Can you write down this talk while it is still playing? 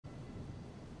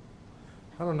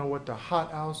I don't know what the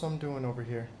hot house I'm doing over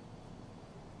here.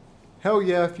 Hell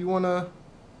yeah, if you want to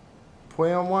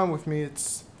play online with me,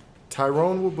 it's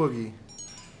Tyrone with Boogie.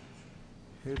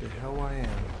 Here the hell I am.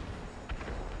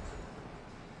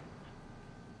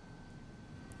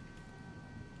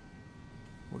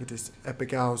 Look at this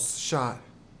epic house shot.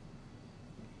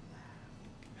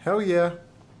 Hell yeah.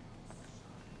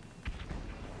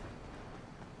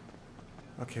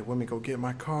 Okay, let me go get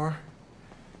my car,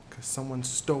 because someone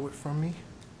stole it from me.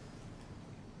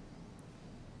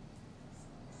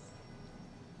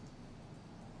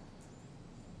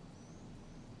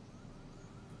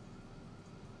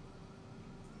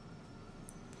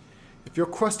 If your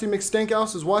crusty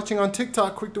McStankhouse is watching on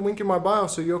TikTok, click the link in my bio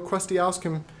so your crusty house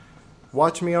can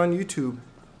watch me on YouTube,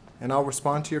 and I'll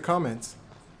respond to your comments.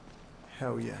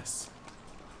 Hell yes.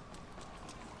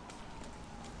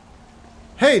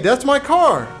 Hey, that's my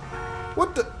car!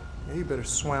 What the? Yeah, you better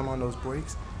slam on those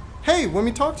brakes. Hey, let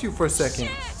me talk to you for a second.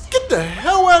 Get the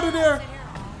hell out of there!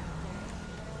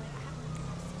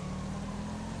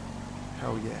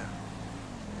 Hell yeah.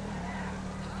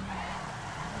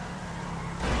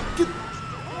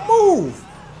 Move!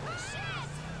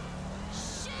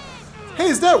 Hey,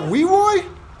 is that Leroy?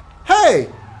 Hey!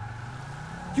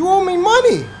 You owe me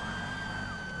money!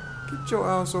 Get your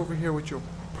ass over here with your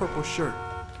purple shirt.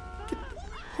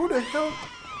 Who the hell?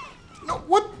 No,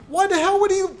 what? Why the hell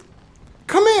would he?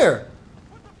 Come here!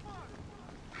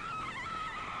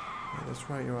 Yeah, that's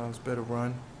right, your ass better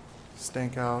run.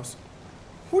 Stank house.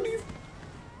 Who do you?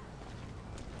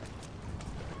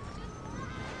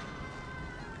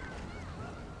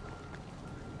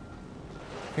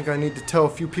 I think I need to tell a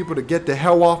few people to get the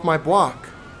hell off my block.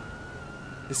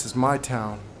 This is my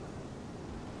town.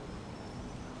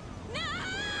 No!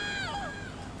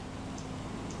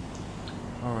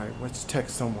 Alright, let's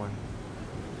text someone.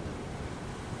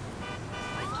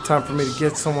 Time for me to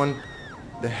get someone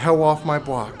the hell off my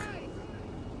block.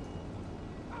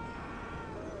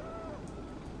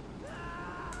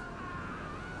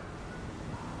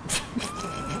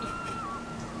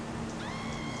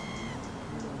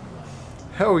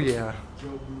 Hell yeah.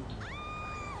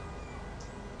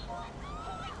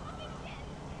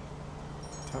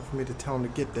 Time for me to tell him to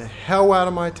get the hell out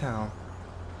of my town.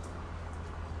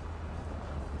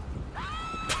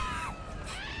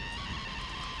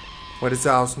 What does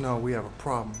Alice know? We have a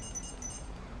problem.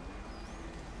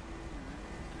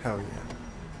 Hell yeah.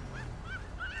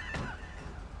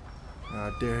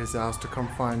 I dare his house to come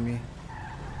find me.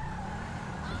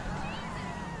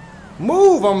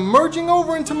 Move! I'm merging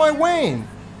over into my Wayne.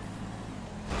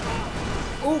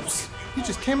 Oops! He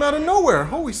just came out of nowhere.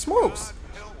 Holy smokes!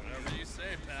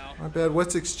 My bad.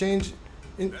 What's exchange?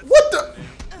 What the?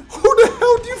 Who the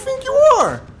hell do you think you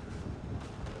are?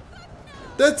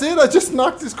 That's it? I just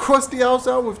knocked this crusty house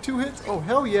out with 2 hits? Oh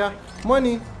hell yeah!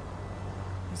 Money.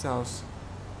 His house.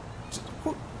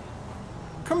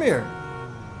 Come here.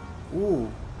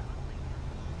 Ooh.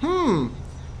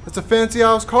 That's a fancy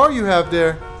house car you have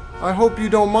there. I hope you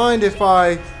don't mind if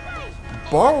I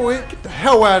borrow it. Get the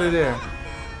hell out of there.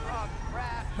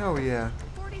 Hell yeah.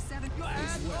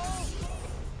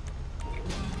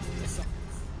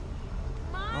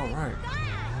 Alright.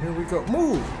 Here we go.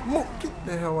 Move! Move! Get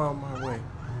the hell out of my way.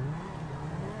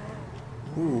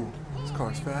 Ooh. This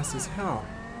car's fast as hell.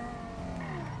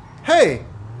 Hey!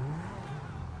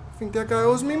 I think that guy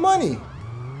owes me money.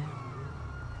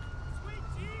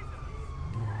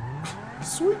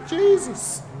 Sweet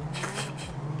Jesus.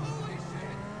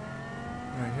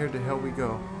 Alright, here the hell we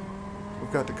go.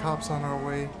 We've got the cops on our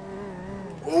way.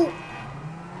 Oh!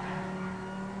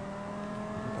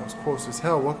 That was close as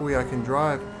hell. Luckily I can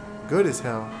drive good as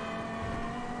hell.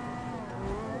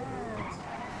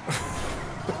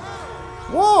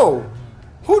 Whoa!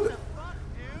 Who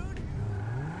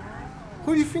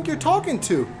do you think you're talking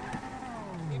to?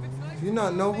 Do you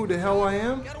not know who the hell I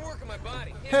am?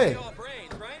 Hey!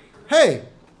 Hey!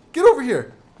 Get over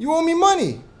here! You owe me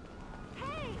money!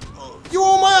 You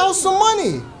owe my house some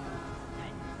money!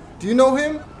 Do you know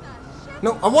him?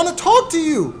 No, I want to talk to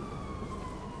you!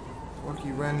 Lucky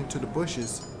you ran into the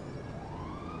bushes.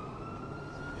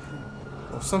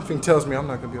 Well, something tells me I'm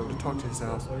not going to be able to talk to his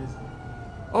house.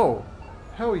 Oh,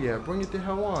 hell yeah, bring it the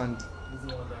hell on.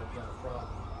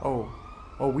 Oh,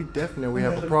 we definitely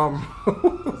have a problem.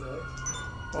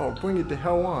 Oh, bring it the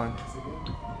hell on.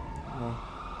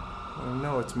 Oh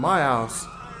no, it's my house.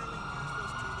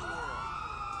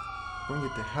 Bring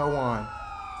it the hell on.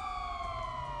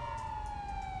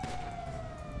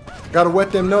 Gotta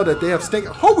let them know that they have stink.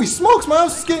 Holy smokes, my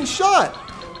house is getting shot!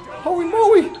 Holy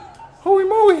moly! Holy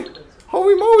moly!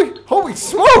 Holy moly! Holy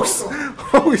smokes!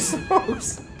 Holy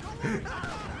smokes!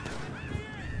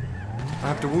 I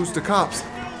have to woost the cops.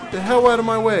 Get the hell out of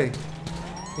my way.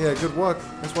 Yeah, good luck.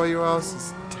 That's why your house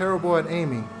is terrible at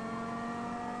aiming.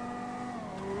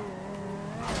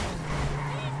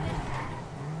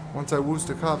 Once I woost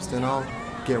the cops, then I'll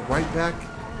get right back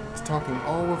to talking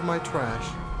all of my trash.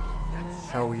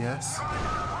 Hell yes.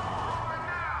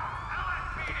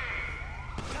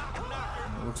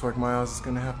 Looks like my house is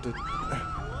gonna have to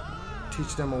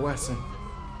teach them a lesson.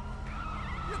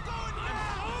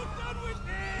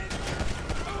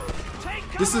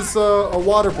 This is a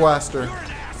water blaster.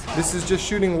 This is just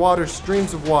shooting water,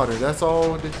 streams of water. That's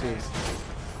all this is.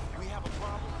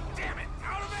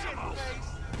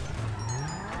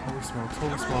 Holy smokes,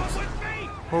 holy smokes.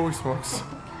 Holy smokes.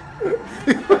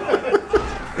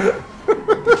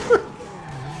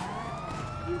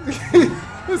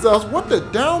 His house, what the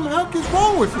damn heck is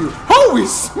wrong with you? Holy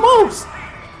smokes!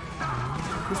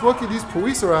 It's lucky these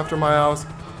police are after my house.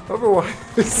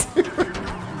 Otherwise... Get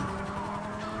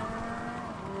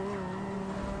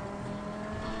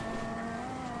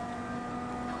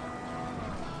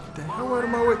the hell out of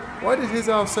my way. Why did his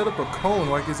house set up a cone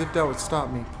like as if that would stop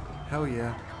me? Hell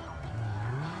yeah.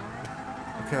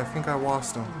 Okay, I think I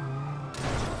lost him.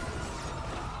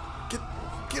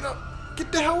 Get up!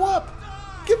 Get the hell up!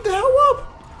 Get the hell up!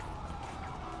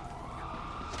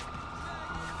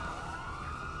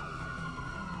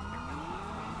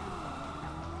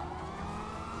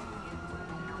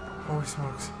 Holy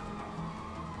smokes.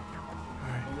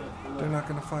 Alright, they're not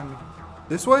gonna find me.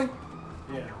 This way?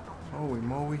 Yeah. Holy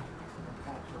moly.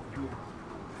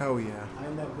 Hell yeah.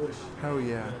 I'm that bush. Hell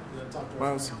yeah.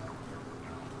 Mouse.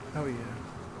 Hell yeah.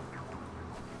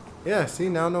 Yeah, see,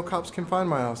 now no cops can find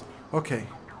my house. Okay,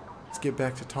 let's get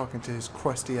back to talking to his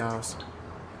crusty house.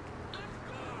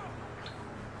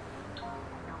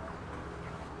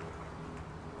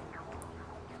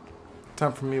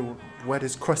 Time for me to let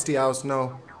his crusty house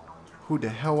know who the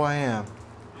hell I am.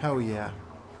 Hell yeah.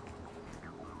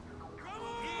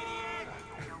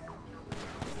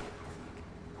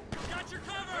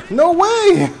 No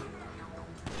way!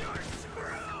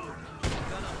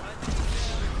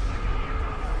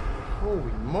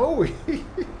 Holy moly.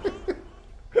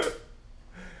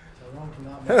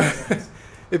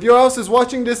 If your house is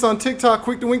watching this on TikTok,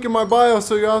 click the link in my bio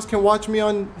so your house can watch me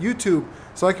on YouTube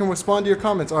so I can respond to your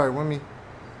comments. Alright, let me...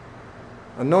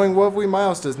 Knowing lovely, my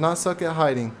house does not suck at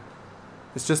hiding.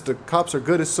 It's just the cops are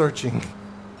good at searching.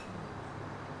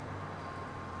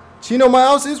 Chino, my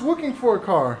house is looking for a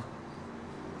car.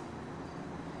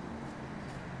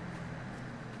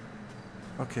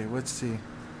 Okay, let's see.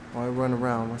 While I run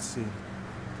around, let's see.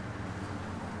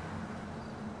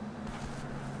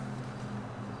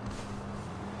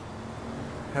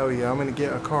 Hell yeah, I'm gonna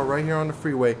get a car right here on the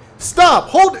freeway. Stop!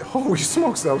 Hold it! Holy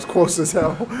smokes, that was close as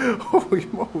hell. Holy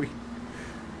moly.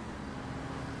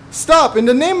 Stop! In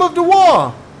the name of the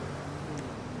law!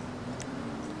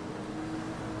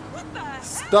 What the heck?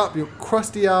 Stop, you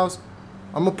crusty house.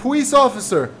 I'm a police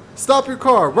officer. Stop your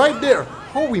car right there.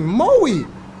 Holy moly!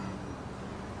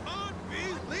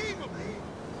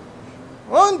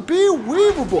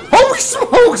 Unbelievable! Holy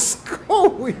smokes!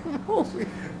 Holy moly!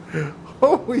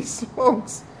 Holy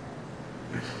smokes!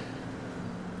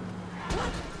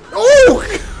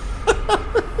 Oh!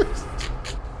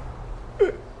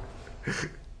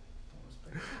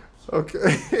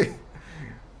 Okay.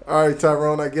 Alright,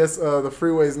 Tyrone, I guess the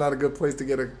freeway is not a good place to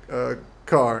get a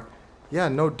car. Yeah,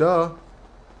 no duh.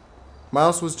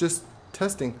 Miles was just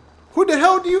testing. Who the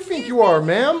hell do you think you are,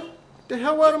 ma'am? Get the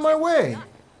hell out of my way.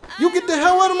 You get the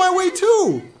hell out of my way,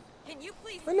 too. Can you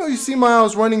please? I know you see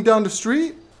Miles running down the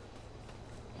street.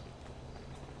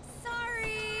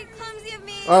 Sorry, clumsy of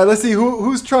me. Alright, let's see.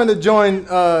 Who's trying to join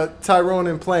Tyrone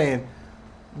in playing?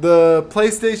 The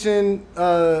PlayStation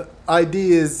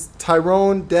ID is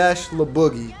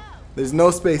Tyrone-LaBoogie. There's no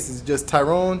spaces, just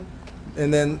Tyrone,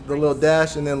 and then the little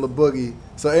dash, and then LaBoogie.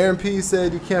 So Aaron P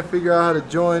said you can't figure out how to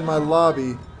join my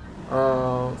lobby.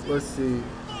 Let's see.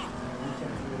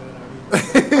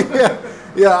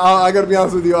 yeah, I gotta be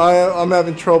honest with you. I'm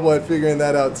having trouble at figuring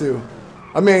that out too.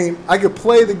 I mean, I could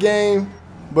play the game,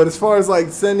 but as far as like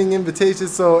sending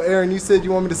invitations, so Aaron, you said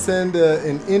you want me to send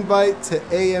an invite to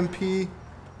AMP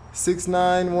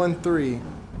 6913.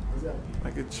 I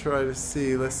could try to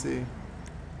see. Let's see.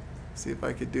 See if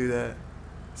I could do that.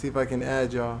 See if I can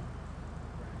add y'all.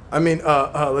 I mean,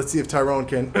 let's see if Tyrone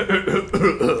can.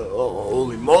 Oh,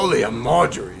 holy moly, I'm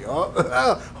Marjorie.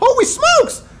 Holy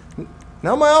smokes!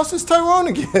 Now my house is Tyrone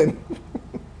again.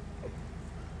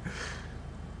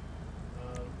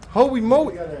 Holy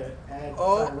moly. We gotta add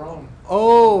Tyrone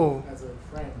as a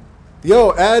friend.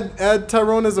 Yo, add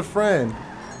Tyrone as a friend.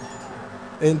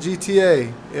 In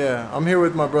GTA. Yeah, I'm here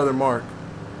with my brother Mark.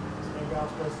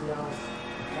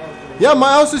 Yeah,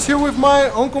 my house is here with my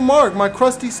Uncle Mark, my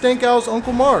crusty stank house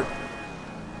Uncle Mark.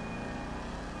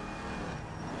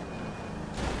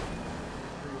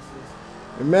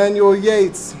 Emmanuel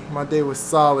Yates, my day was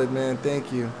solid, man.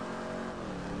 Thank you.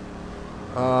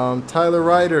 Tyler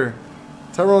Ryder.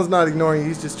 Tyrone's not ignoring you.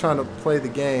 He's just trying to play the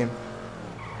game.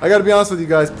 I got to be honest with you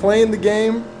guys. Playing the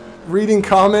game, reading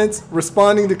comments,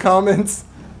 responding to comments,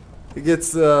 it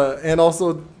gets, and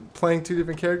also playing two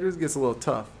different characters gets a little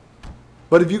tough.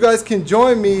 But if you guys can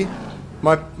join me,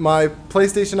 my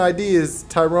PlayStation ID is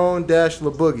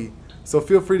Tyrone-LaBoogie. So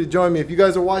feel free to join me. If you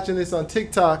guys are watching this on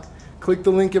TikTok, click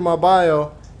the link in my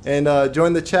bio and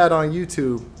join the chat on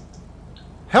YouTube.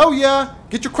 Hell yeah!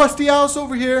 Get your crusty house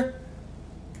over here.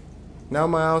 Now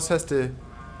my house has to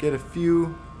get a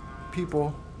few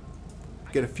people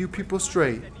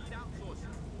straight.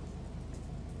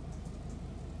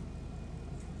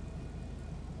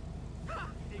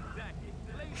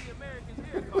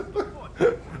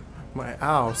 My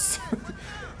house.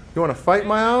 You want to fight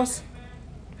my house?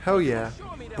 Hell yeah.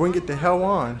 Bring it the hell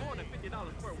on.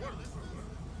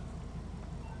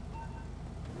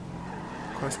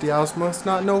 Crusty house must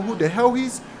not know who the hell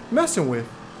he's messing with.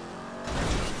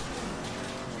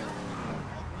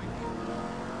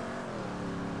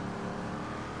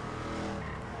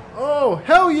 Oh,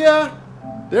 hell yeah.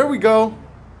 There we go.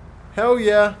 Hell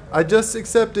yeah. I just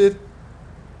accepted.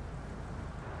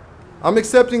 I'm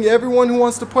accepting everyone who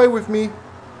wants to play with me.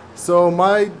 So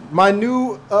my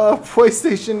new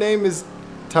PlayStation name is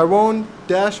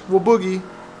Tyrone-Waboogie.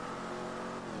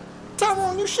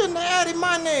 Tyrone, you shouldn't have added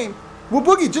my name.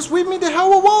 Waboogie, just leave me the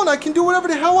hell alone. I can do whatever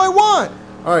the hell I want.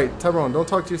 All right, Tyrone, don't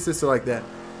talk to your sister like that.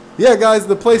 Yeah, guys,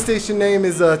 the PlayStation name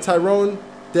is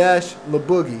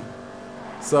Tyrone-Waboogie.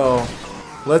 So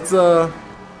let's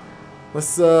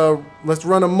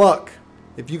run amok.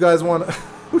 If you guys want to,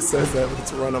 who says that?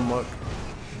 Let's run amok.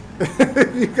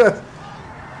 If you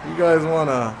guys want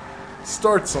to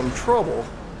start some trouble.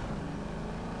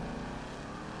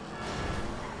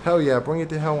 Hell yeah, bring it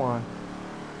the hell on.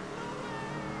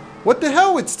 What the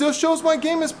hell? It still shows my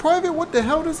game is private? What the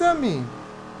hell does that mean?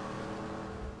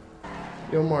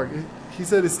 Yo, Mark, he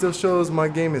said it still shows my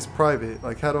game is private.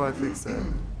 Like, how do I fix that?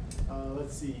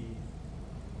 Let's see.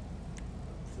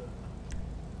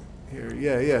 Here,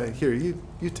 yeah. Here,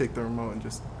 you take the remote and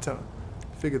just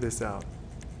figure this out.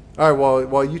 All right,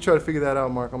 while you try to figure that out,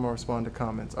 Mark, I'm gonna respond to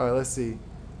comments. All right, let's see.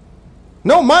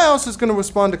 No, my house is gonna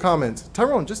respond to comments.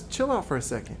 Tyrone, just chill out for a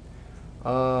second.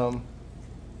 Tyra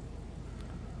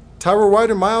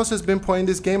Ryder, my house has been playing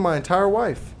this game my entire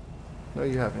life. No,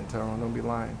 you haven't, Tyrone. Don't be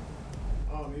lying.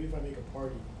 Oh, maybe if I make a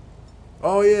party.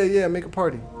 Oh yeah, make a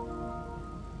party.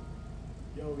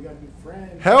 Yo, we got new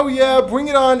friends. Hell yeah, bring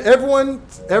it on.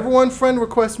 Everyone friend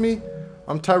request me.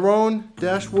 I'm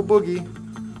Tyrone-Waboogie.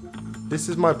 This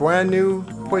is my brand new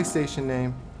PlayStation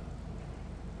name.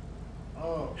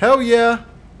 Oh. Hell yeah.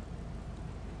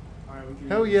 All right, we can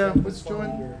Hell yeah. set Let's this one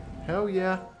join. here. Hell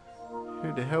yeah.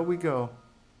 Here the hell we go.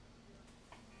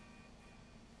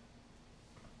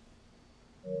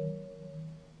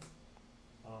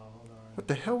 Hold on. What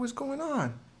the hell is going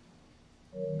on?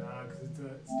 Nah, because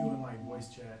it's doing like voice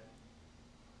chat.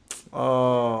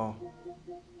 Oh.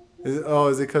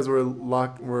 Is it because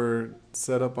we're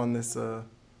set up on this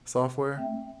software?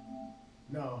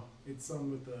 No, it's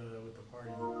some with the party,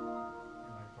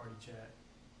 like party chat.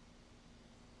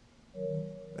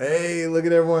 Hey, look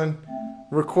at everyone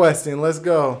requesting. Let's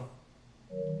go.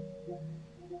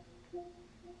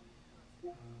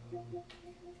 All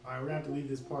right, we're gonna have to leave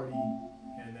this party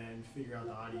and then figure out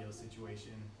the audio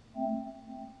situation.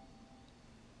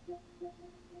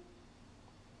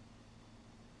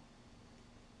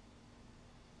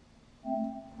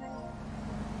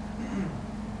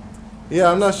 Yeah,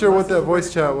 I'm not sure what that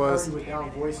voice chat was. Party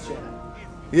without voice chat.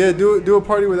 Yeah, do a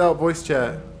party without voice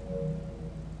chat.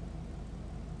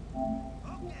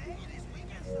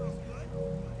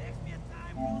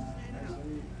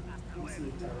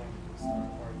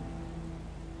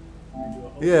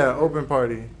 Yeah, open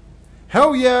party.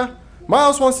 Hell yeah.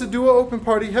 Miles wants to do an open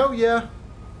party. Hell yeah.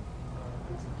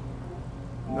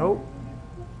 Nope.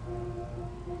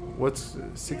 What's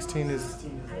 16 is...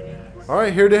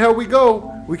 Alright, here the hell we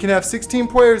go. We can have 16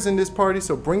 players in this party,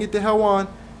 so bring it the hell on.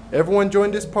 Everyone join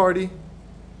this party.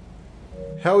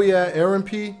 Hell yeah, Aaron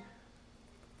P.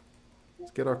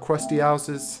 Let's get our crusty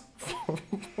houses.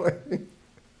 Let me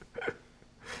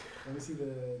see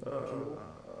the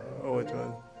oh, which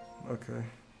one? Okay.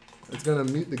 It's gonna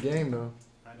mute the game though.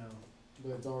 I know,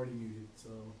 but it's already muted, so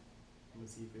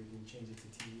let's see if we can change it to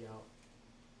TV out.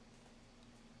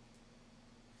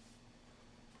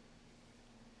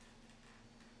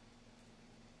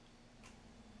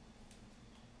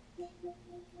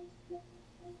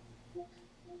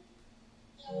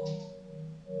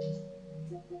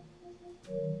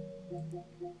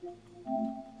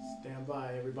 Stand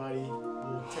by, everybody.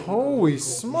 Holy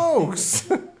smokes!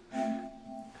 There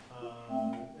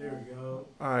we go.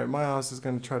 Alright, Miles is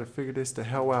going to try to figure this the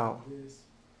hell out.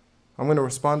 I'm going to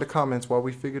respond to comments while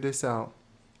we figure this out.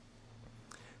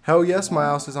 Hell yes,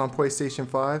 Miles is on PlayStation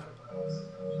 5.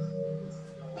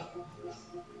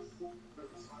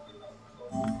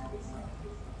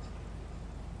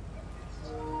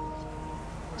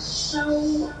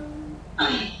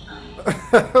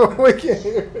 We can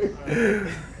hear.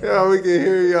 Yeah, we can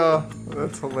hear y'all.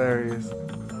 That's hilarious. All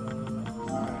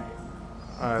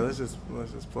right, let's just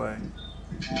play.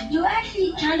 You're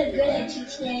actually kind of good at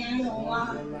GTA, I ain't gonna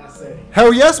lie.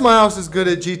 Hell yes, my house is good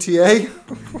at GTA.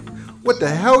 What the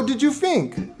hell did you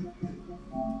think? Yeah,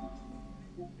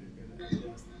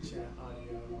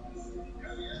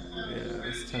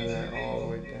 let's turn that all the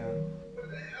way down.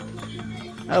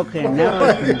 Okay, now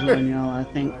I can join y'all, I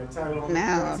think. Alright, Tyrone,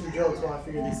 Now. some jokes while I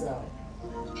figure this out.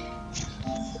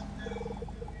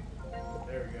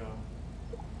 There we go.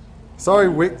 Sorry,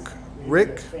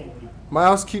 Rick. My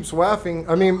house keeps laughing.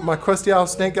 I mean, my crusty owl,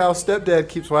 stank owl stepdad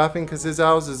keeps laughing because his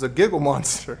house is a giggle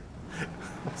monster.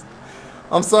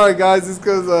 I'm sorry, guys. It's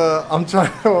because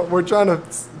we're trying to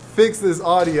fix this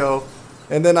audio,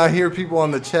 and then I hear people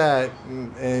on the chat,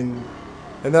 and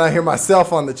then I hear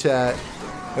myself on the chat,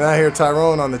 and I hear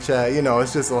Tyrone on the chat. You know,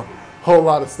 it's just a whole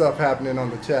lot of stuff happening on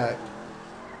the chat.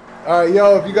 All right,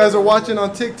 yo, if you guys are watching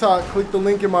on TikTok, click the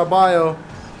link in my bio,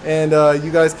 and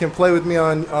you guys can play with me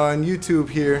on YouTube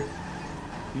here.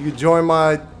 You can join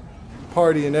my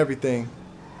party and everything.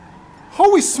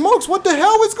 Holy smokes, what the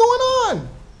hell is going on?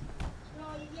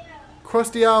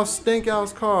 Krusty Owl, Stink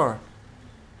Owl's car.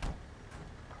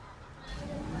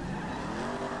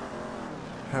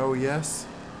 Hell yes.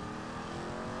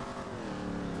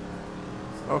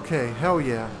 Okay, hell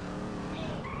yeah.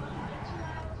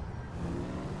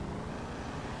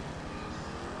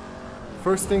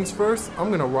 First things first, I'm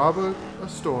gonna rob a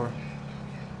store.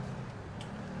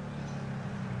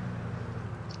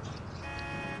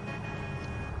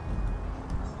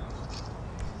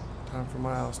 Time for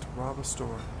Miles to rob a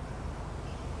store.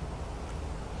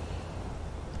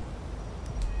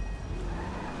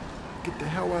 Get the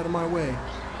hell out of my way.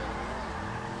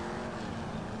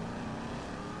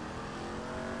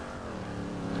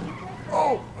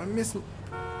 Oh, I missed.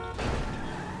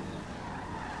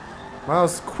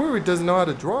 Miles Query doesn't know how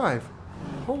to drive.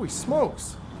 Holy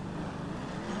smokes.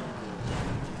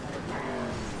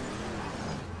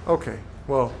 Okay,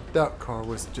 well, that car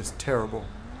was just terrible.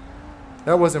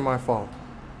 That wasn't my fault.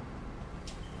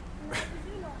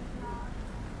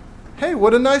 Hey,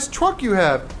 what a nice truck you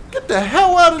have. Get the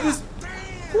hell out of this.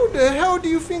 Who the hell do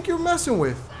you think you're messing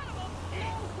with?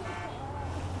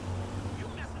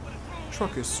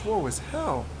 Truck is slow as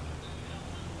hell.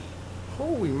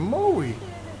 Holy moly.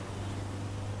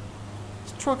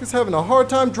 This truck is having a hard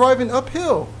time driving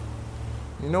uphill.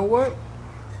 You know what?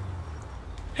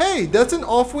 Hey, that's an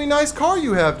awfully nice car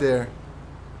you have there.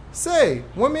 Say,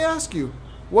 let me ask you,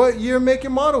 what year, make,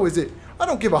 and model is it? I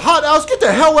don't give a hot ass. Get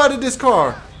the hell out of this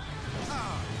car.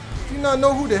 Do you not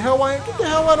know who the hell I am? Get the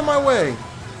hell out of my way.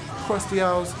 Krusty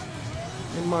Owl's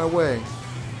in my way.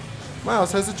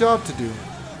 Miles has a job to do.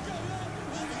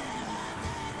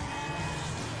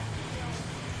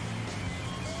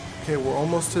 Okay, we're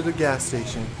almost to the gas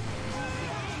station.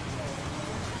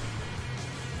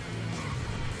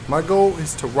 My goal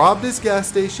is to rob this gas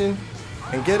station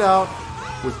and get out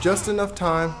with just enough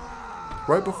time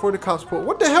right before the cops pull.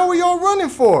 What the hell are y'all running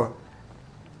for?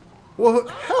 Well,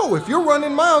 hell, if you're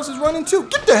running, Miles is running too.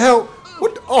 Get the hell.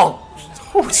 What the, oh,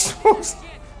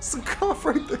 it's a cop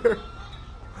right there.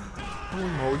 Holy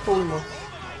moly, holy moly.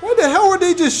 Why the hell were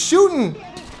they just shooting?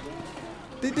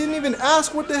 They didn't even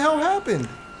ask what the hell happened.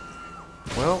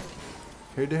 Well,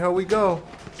 here the hell we go.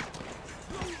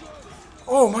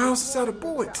 Oh, Miles is out of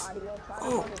bullets.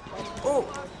 Oh, oh,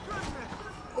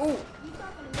 oh.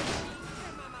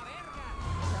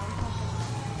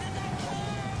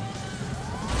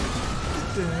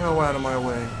 Get the hell out of my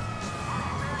way.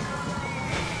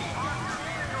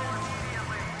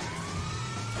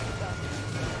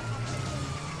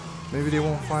 Maybe they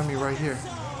won't find me right here.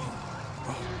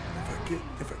 Oh,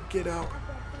 if I get out.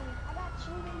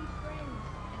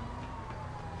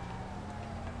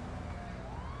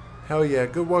 Hell yeah,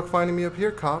 good luck finding me up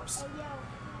here, cops.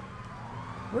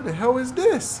 Where the hell is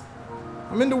this?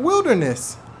 I'm in the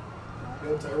wilderness.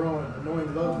 Yo, Tyrone,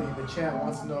 Annoying Lovely in the chat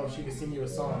wants to know if she can sing you a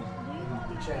song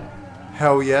in the chat.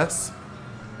 Hell yes.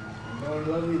 Annoying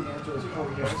Lovely, the answer is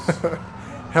oh yes.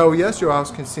 Hell yes, your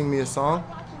house can sing me a song.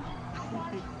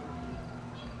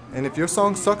 And if your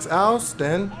song sucks, Owls,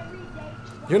 then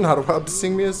you're not allowed to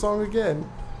sing me a song again.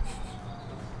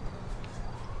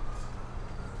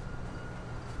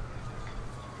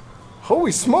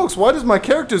 Holy smokes, why does my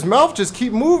character's mouth just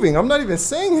keep moving? I'm not even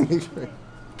saying anything.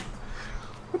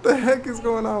 What the heck is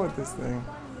going on with this thing?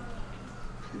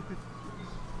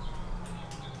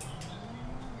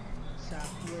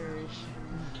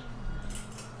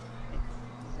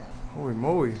 Holy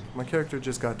moly, my character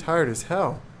just got tired as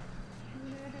hell.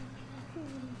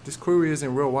 This query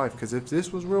isn't real life, because if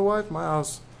this was real life, my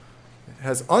house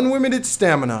has unlimited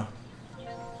stamina.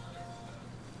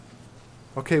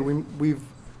 Okay, we've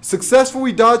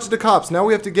successfully dodged the cops. Now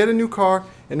we have to get a new car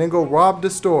and then go rob the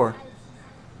store.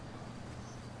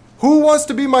 Who wants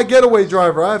to be my getaway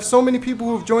driver? I have so many people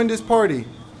who have joined this party.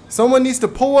 Someone needs to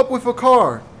pull up with a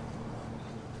car.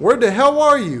 Where the hell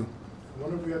are you? I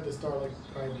wonder if we have to start like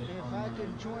private. If I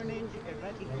could join in, if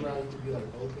I could. Remember how it used to be like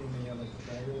open and you have like the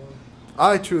private one?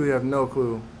 I truly have no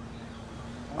clue.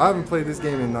 I haven't played this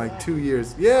game in like 2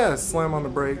 years. Yeah, slam on the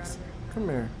brakes. Come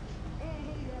here.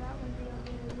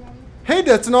 Hey,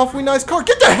 that's an awfully nice car.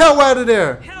 Get the hell out of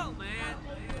there! Hell, man!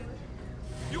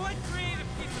 You uncreative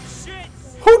piece of shit!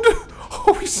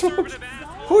 Holy smokes!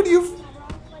 Who do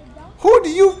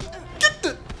you?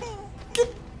 Get!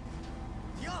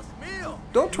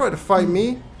 Don't try to fight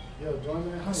me. Yo,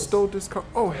 join that I house. stole this car.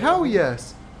 Oh, hell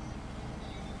yes.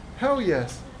 Hell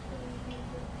yes.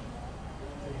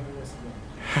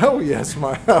 Hell yes,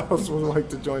 my house would like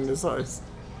to join this heist.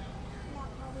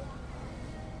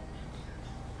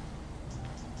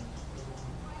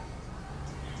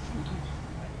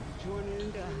 Join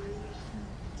in,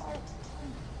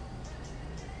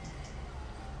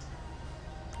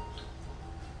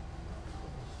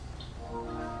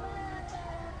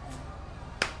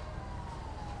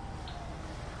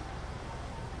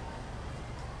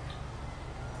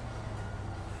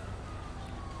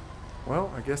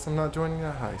 Well, I guess I'm not joining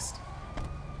that heist.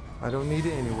 I don't need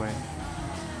it anyway.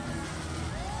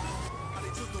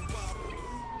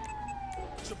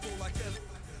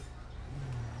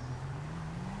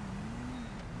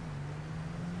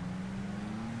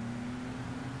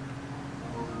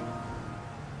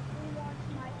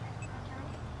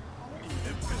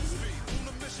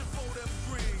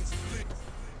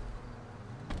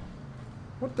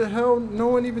 What the hell? No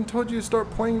one even told you to start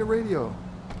playing the radio.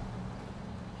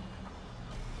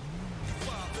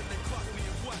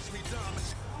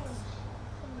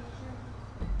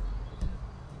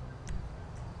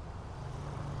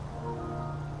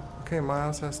 Okay, my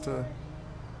house has to...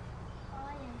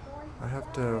 I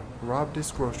have to rob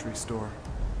this grocery store.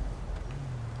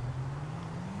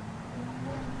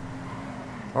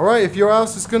 Alright, if your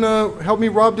house is gonna help me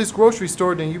rob this grocery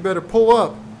store, then you better pull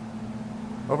up.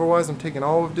 Otherwise, I'm taking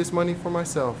all of this money for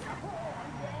myself.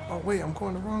 Oh wait, I'm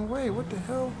going the wrong way. What the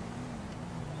hell?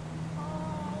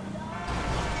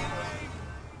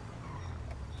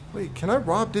 Wait, can I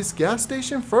rob this gas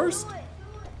station first?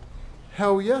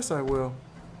 Hell yes, I will.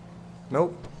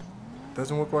 Nope.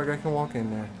 Doesn't look like I can walk in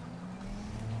there.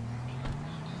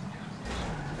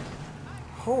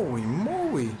 Holy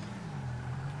moly.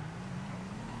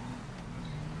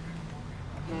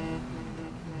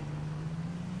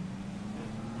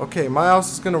 Okay, my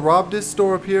house is gonna rob this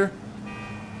store up here.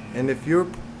 And if you're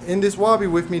in this lobby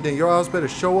with me, then your house better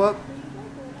show up.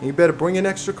 And you better bring an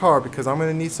extra car because I'm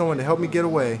gonna need someone to help me get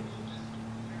away.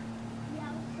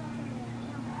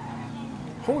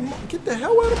 Holy, get the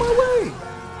hell out of my way!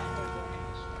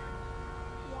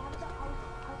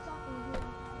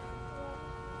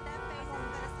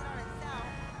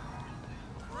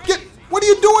 What are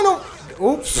you doing?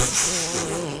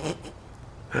 Oops.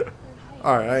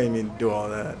 Alright, I didn't mean to do all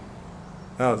that.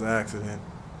 That was an accident.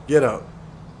 Get up.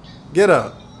 Get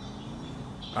up.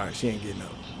 Alright, she ain't getting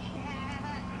up.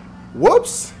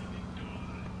 Whoops.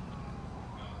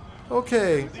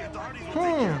 Okay.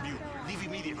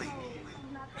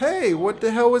 Hey, what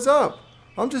the hell is up?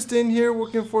 I'm just in here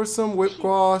looking for some whip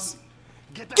gloss.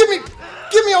 Give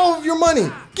me all of your money.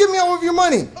 Give me all of your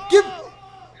money.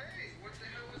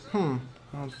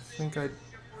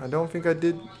 I don't think I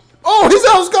did. Oh, his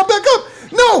house got back up.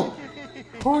 No.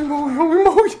 Holy moly, holy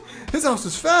moly. His house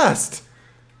is fast.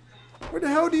 Where the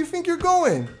hell do you think you're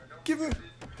going? Give me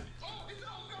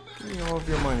all of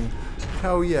your money.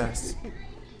 Hell yes.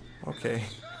 Okay.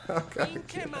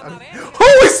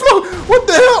 Holy smoke! What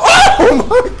the hell? Oh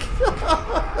my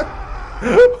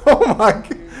god! Oh my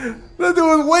god! That dude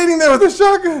was waiting there with a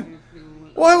shotgun.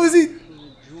 Why was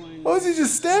he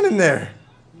just standing there?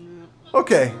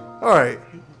 Okay. All right.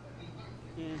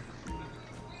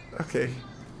 Okay.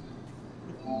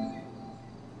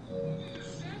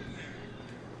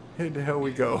 Here the hell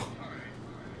we go.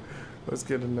 Let's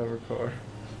get another car.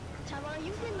 Tyrone,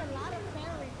 you've been a lot of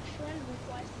friend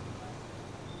requests.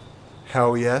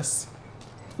 Hell yes.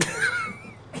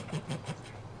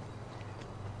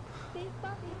 Big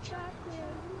Buffy chocolate.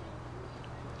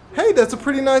 Hey, that's a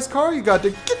pretty nice car you got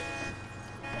to get.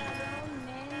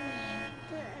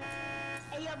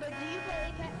 Hey, yo, but do you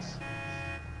play Apex?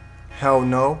 Hell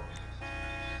no.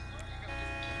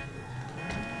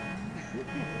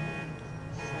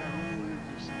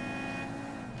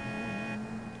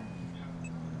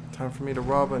 Time for me to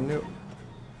rob a new.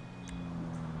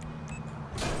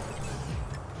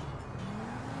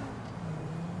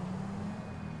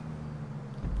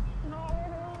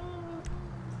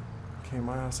 Okay,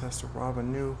 my house has to rob a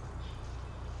new.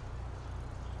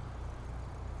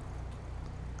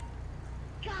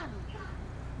 Got him.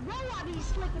 Roll out these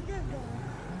slick with this gun.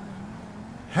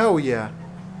 Hell yeah.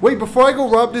 Wait, before I go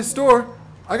rob this store,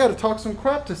 I gotta talk some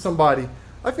crap to somebody.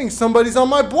 I think somebody's on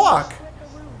my block.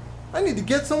 I need to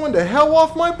get someone the hell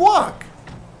off my block.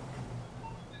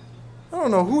 I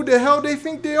don't know who the hell they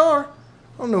think they are.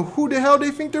 I don't know who the hell they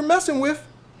think they're messing with.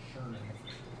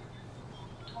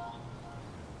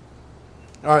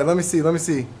 Alright, let me see.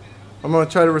 I'm gonna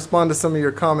try to respond to some of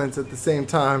your comments at the same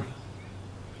time.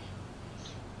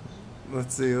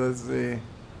 Let's see. Go for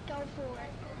it.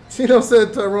 Tino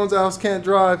said Tyrone's house can't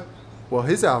drive. Well,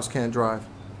 his house can't drive.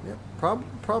 Yeah,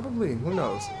 probably. Who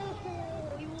knows?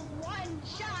 You one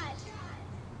shot.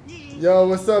 Yo,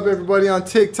 what's up, everybody on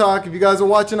TikTok? If you guys are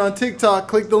watching on TikTok,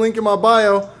 click the link in my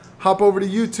bio. Hop over to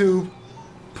YouTube.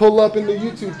 Pull up in the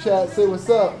YouTube chat. Say what's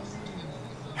up.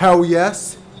 Hell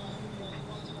yes.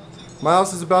 My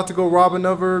house is about to go rob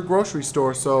another grocery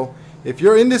store, so if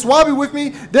you're in this lobby with me,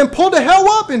 then pull the hell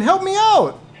up and help me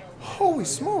out. Holy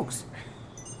smokes.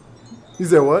 He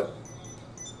said what?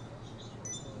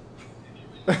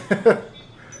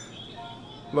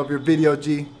 Love your video,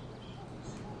 G.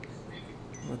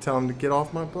 I'm gonna tell him to get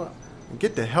off my block.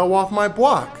 Get the hell off my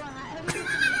block.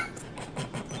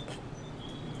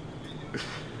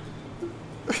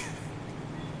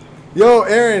 Yo,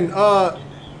 Aaron,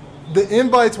 the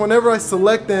invites, whenever I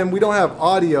select them, we don't have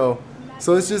audio.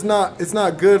 So it's just not, it's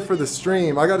not good for the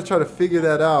stream. I gotta try to figure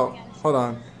that out. Hold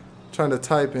on. I'm trying to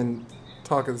type and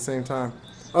talk at the same time.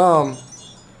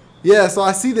 Yeah, so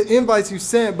I see the invites you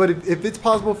sent, but if it's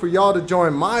possible for y'all to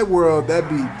join my world, that'd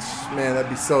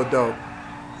be so dope.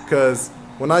 Because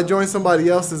when I join somebody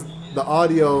else's, the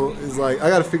audio is like, I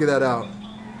gotta figure that out.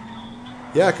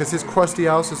 Yeah, because his crusty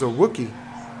house is a Wookiee.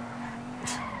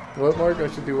 What, Mark? I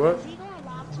should do what? Is he going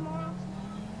live tomorrow?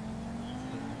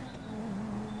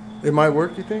 It might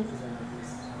work, you think?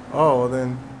 Oh, well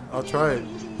then I'll try it.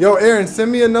 Yo, Aaron,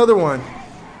 send me another one.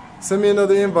 Send me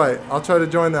another invite. I'll try to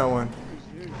join that one.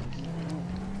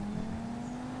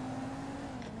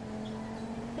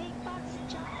 Big box of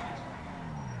chocolate.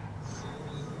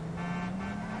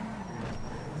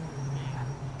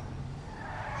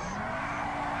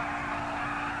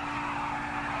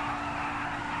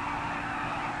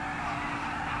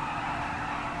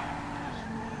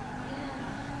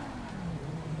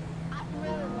 I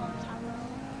really love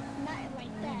Tyrone. Not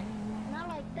like that. Not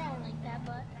like that,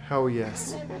 but Hell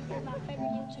yes. he's my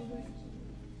favorite YouTuber.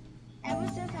 Ever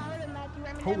since I heard of Matthew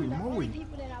Raymond, Holy they're the moly. only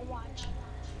people that I watch.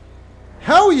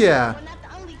 Hell yeah. Well, not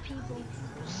the only people.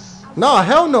 Nah,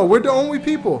 hell no. We're the only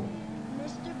people.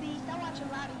 Mr. Beast, I watch a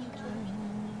lot of YouTubers.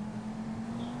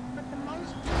 But the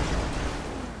most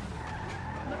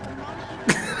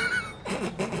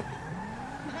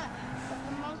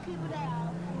people that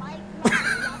I like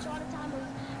watch all the time is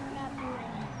Matthew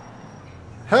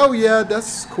Raymond. Hell yeah.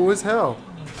 That's cool as hell.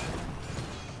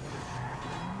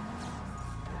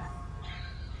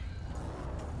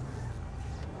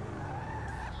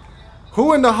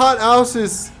 Who in the hot house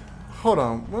is... Hold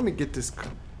on. Let me get this...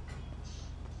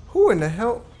 Who in the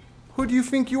hell... Who do you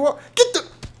think you are? Get the...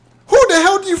 Who the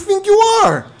hell do you think you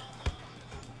are?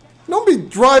 Don't be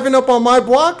driving up on my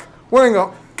block wearing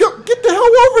a... Get the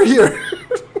hell over here.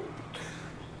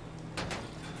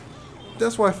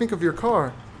 That's what I think of your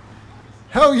car.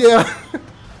 Hell yeah.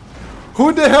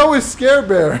 Who the hell is Scare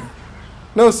Bear?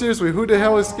 No, seriously. Who the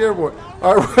hell is Scare Boy?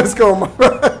 Alright, let's go. My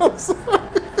house.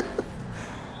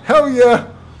 Hell yeah.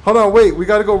 Hold on, wait. We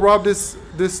gotta go rob this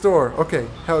store. Okay,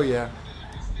 hell yeah.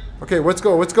 Okay, let's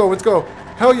go.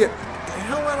 Hell yeah. Get the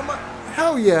hell out of my...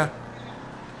 Hell yeah.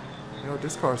 Yo,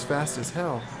 this car's fast as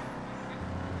hell.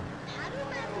 How do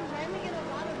Matthew Raymond get a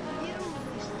lot of views?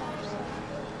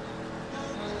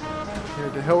 Here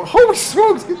the hell... Holy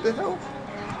smokes, get the hell...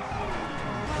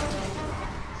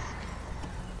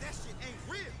 That shit ain't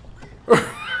real.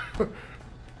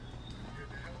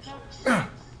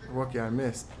 lucky I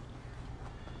missed.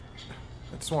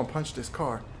 I just want to punch this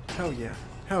car. Hell yeah.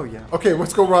 Hell yeah. Okay,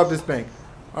 let's go rob this bank.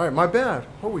 Alright, my bad.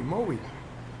 Holy moly.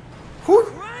 Who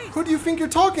do you think you're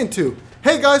talking to?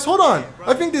 Hey guys, hold on.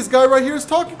 I think this guy right here is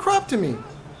talking crap to me.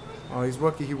 Oh, he's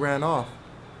lucky he ran off.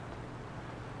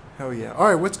 Hell yeah.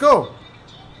 Alright, let's go.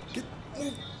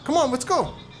 Come on, let's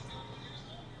go.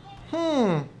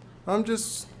 I'm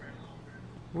just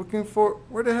looking for...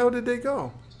 Where the hell did they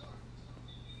go?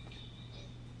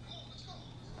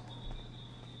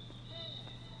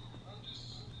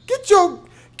 Get your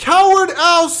coward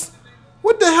ass!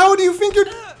 What the hell do you think you're...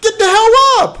 Get the hell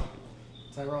up!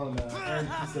 Tyrone, Eric,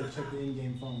 he said check the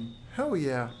in-game phone. Hell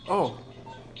yeah. Oh.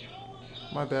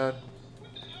 My bad.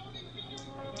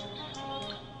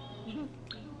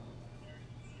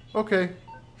 Okay.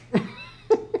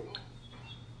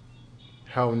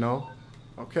 Hell no.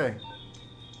 Okay.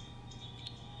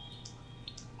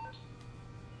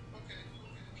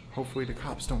 Hopefully the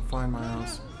cops don't find my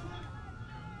house.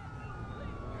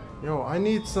 Yo, I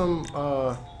need some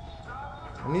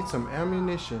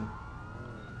ammunition.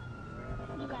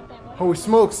 Holy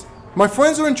smokes. My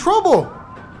friends are in trouble.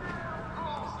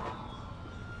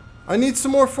 I need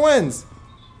some more friends.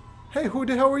 Hey, who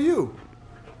the hell are you?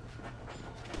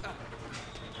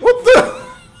 What the?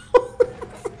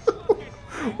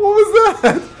 What was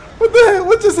that? What the heck?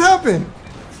 What just happened?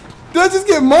 Did I just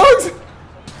get mugged?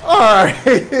 Alright.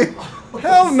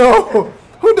 Hell no.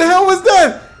 Who the hell was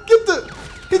that? Get the...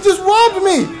 He just robbed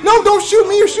me. No, don't shoot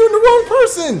me. You're shooting the wrong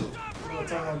person.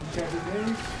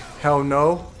 Hell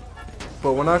no.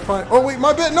 But when I find... Oh, wait,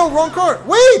 my bad. No, wrong car.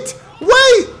 Wait.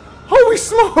 Wait. Holy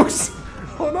smokes.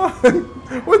 Hold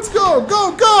on. Let's go.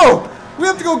 Go, go. We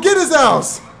have to go get his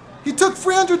house. He took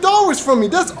 $300 from me.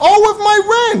 That's all of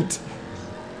my rent.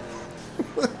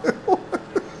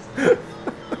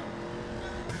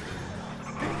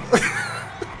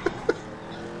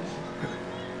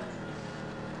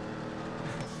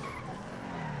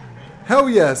 Hell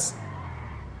yes.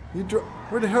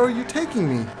 Where the hell are you taking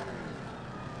me?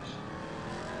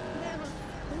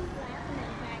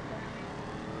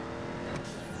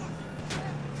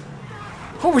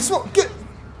 Holy smoke! Get!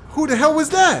 Who the hell was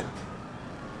that?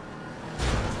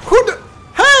 Who the?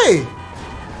 Hey!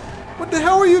 What the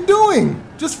hell are you doing?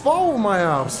 Just follow my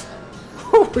house.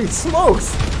 Holy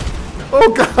smokes!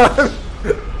 Oh god!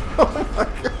 Oh my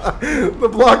god! The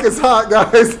block is hot,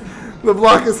 guys. The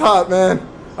block is hot, man.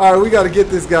 All right, we got to get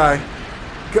this guy.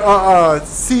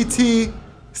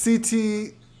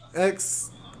 CTX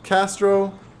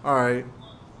Castro. All right,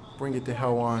 bring it the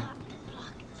hell on.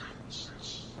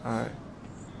 All right.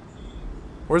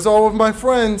 Where's all of my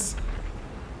friends?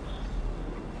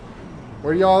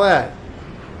 Where y'all at?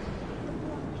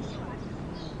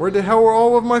 Where the hell are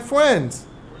all of my friends?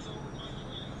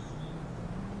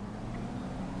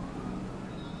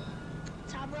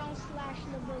 Tyrone slash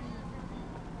the Boogie.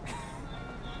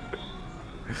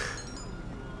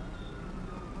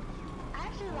 I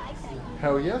actually like that.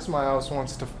 Hell yes, my house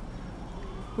wants to.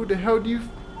 Who the hell do you?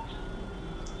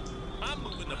 I'm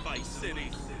moving to Vice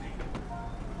City.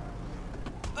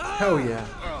 Hell yeah.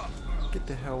 Get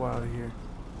the hell out of here.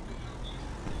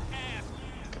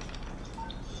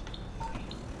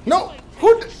 No!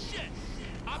 Who the?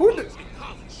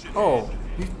 Oh,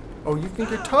 you think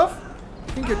you're tough?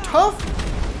 You think you're tough?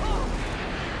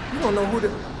 You don't know who the...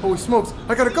 Holy smokes.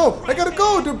 I gotta go. I gotta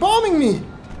go. They're bombing me.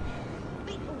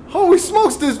 Holy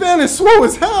smokes, this van is slow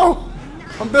as hell.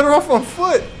 I'm better off on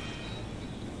foot.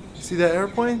 You see that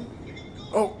airplane?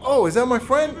 Oh, is that my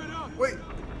friend? Wait.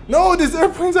 No, this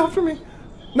airplane's after me.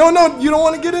 No, you don't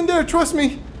want to get in there. Trust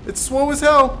me. It's slow as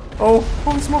hell. Oh,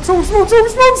 holy smokes, holy smokes, holy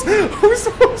smokes, holy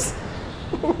smokes,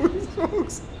 holy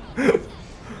smokes.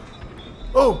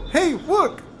 Oh, hey,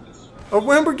 look. A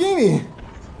Lamborghini.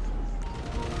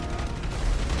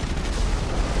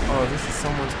 Oh, this is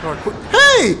someone's car.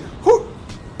 Hey!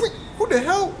 Who the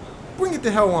hell? Bring it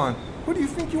the hell on. Who do you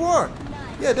think you are?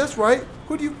 Yeah, that's right.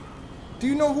 Do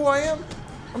you know who I am?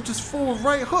 I'm just full of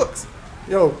right hooks.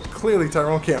 Yo, clearly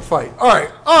Tyrone can't fight. All right.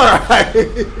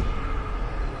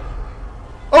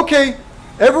 Okay,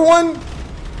 everyone,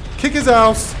 kick his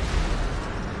ass.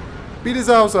 Beat his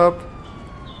ass up.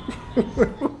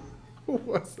 Who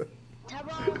was that?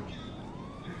 Tyrone,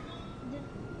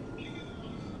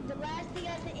 the last thing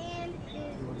at the end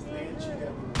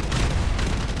is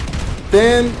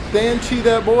Dan Chi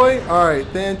that boy?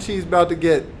 Alright, Dan Chi's about to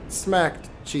get smacked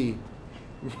Chi.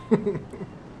 no.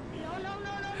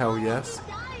 Hell yes.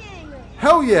 Dying.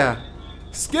 Hell yeah!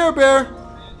 Scare Bear!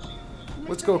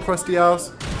 Let's go, crusty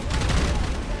house.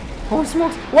 Holy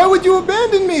smokes. Why would you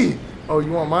abandon me? Oh,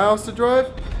 you want my house to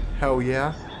drive? Hell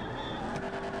yeah.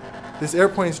 This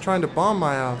airplane is trying to bomb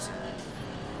my house.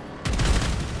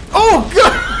 Oh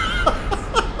God!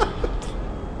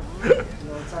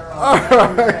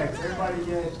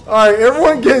 Alright,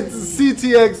 everyone gets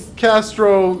CTX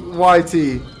Castro YT.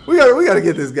 We gotta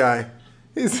get this guy.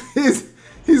 He's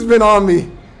been on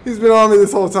me. He's been on me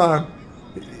this whole time.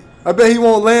 I bet he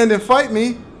won't land and fight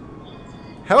me.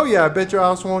 Hell yeah, I bet your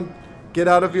house won't get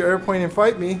out of your airplane and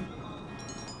fight me.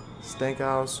 Stank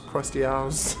house, crusty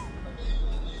house.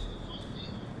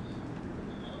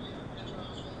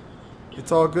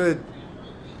 It's all good.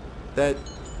 That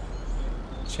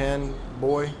Chan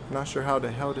boy, not sure how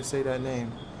the hell to say that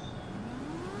name.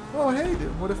 Oh hey,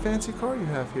 dude, what a fancy car you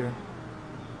have here.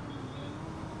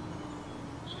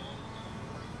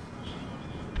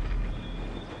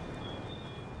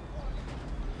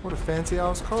 What a fancy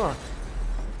house car.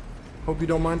 Hope you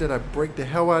don't mind that I break the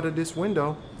hell out of this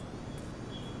window.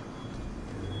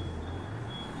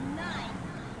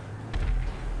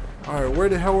 Alright, where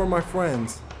the hell are my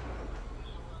friends?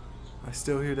 I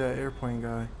still hear that airplane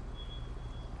guy.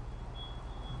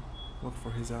 Look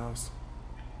for his house.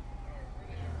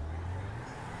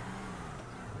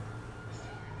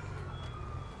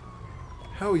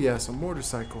 Hell yes, a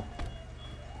motorcycle.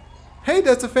 Hey,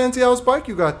 that's a fancy house bike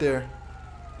you got there.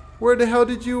 Where the hell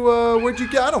did you, where'd you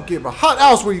get? I don't give a hot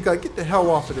house where you got. Get the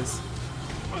hell off of this.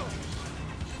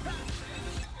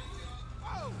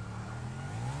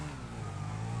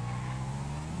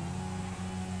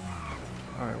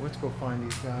 Alright, let's go find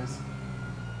these guys.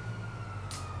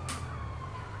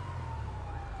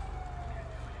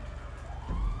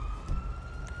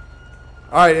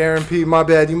 Alright, Aaron P, my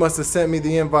bad. You must have sent me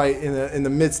the invite in the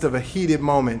midst of a heated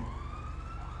moment.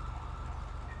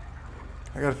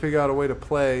 I gotta figure out a way to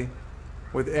play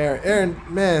with Aaron. Aaron,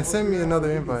 man, send me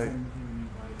another invite.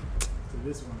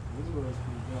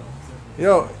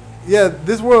 Yo, yeah,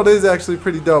 this world is actually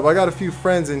pretty dope. I got a few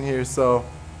friends in here, so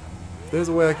if there's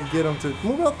a way I can get them to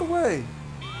move out the way.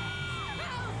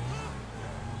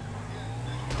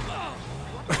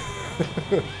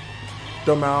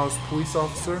 Dumbass police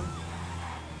officer.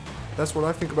 That's what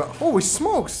I think about. Holy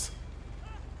smokes!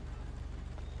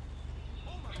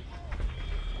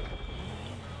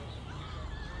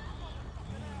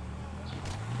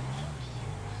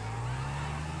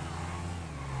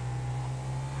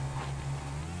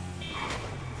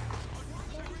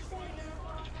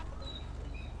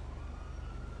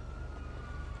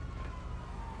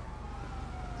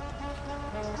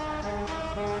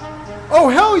 Oh,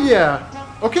 hell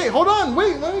yeah! Okay, hold on,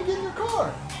 wait, let me get in your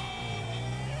car.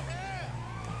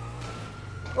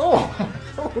 Oh,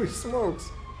 holy smokes.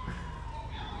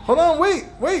 Hold on,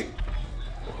 wait.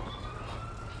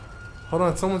 Hold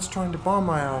on, someone's trying to bomb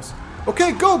my house.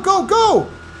 Okay, go!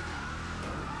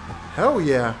 Hell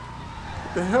yeah.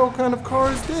 What the hell kind of car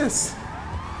is this?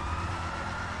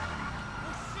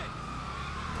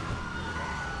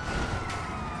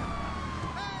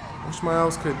 Wish my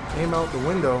house could aim out the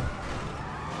window.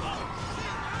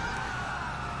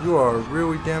 You are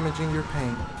really damaging your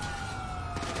paint.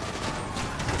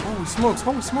 Holy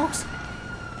smokes!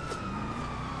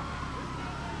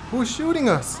 Who is shooting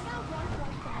us?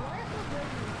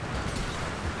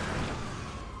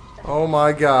 Oh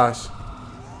my gosh.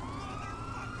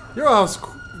 Your house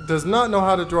does not know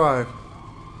how to drive.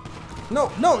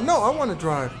 No, I want to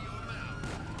drive.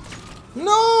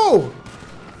 No!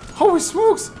 Holy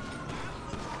smokes!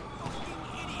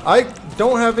 I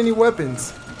don't have any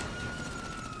weapons.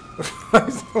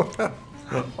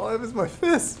 All I have is my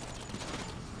fist.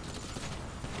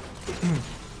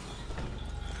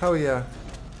 Hell yeah.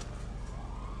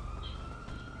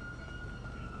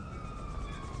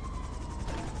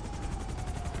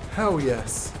 Hell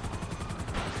yes.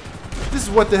 This is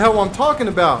what the hell I'm talking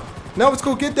about. Now let's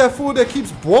go get that fool that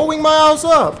keeps blowing my house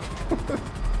up.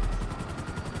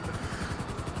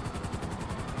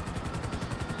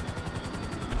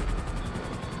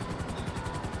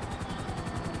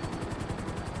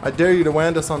 I dare you to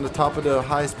land us on the top of the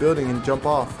highest building and jump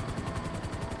off.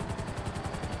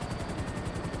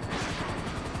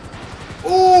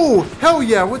 Oh, hell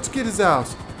yeah, let's get his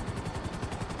house.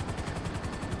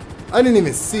 I didn't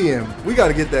even see him. We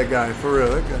gotta get that guy, for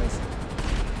real.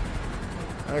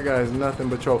 That guy's nothing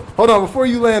but trouble. Hold on, before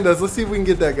you land us, let's see if we can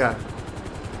get that guy.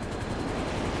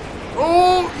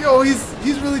 Oh, yo,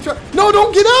 he's really trying. No,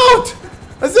 don't get out!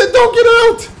 I said don't get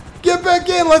out! Get back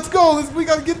in, let's go. We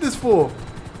gotta get this fool.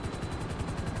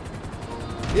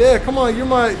 Yeah, come on, you're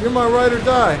my ride or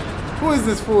die. Who is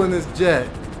this fool in this jet?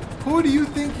 Who do you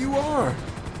think you are?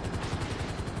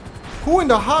 Who in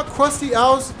the hot, crusty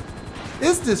house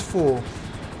is this fool?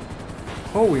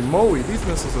 Holy moly, these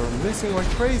missiles are missing like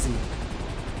crazy.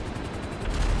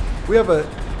 We have a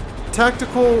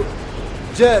tactical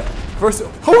jet versus.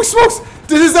 Holy smokes!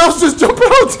 Did his house just jump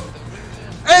out?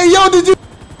 Hey, yo, did you?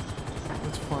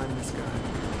 Let's find this guy.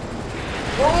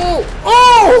 Oh!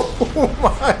 Oh! Oh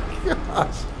my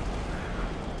gosh!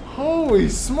 Holy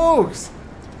smokes!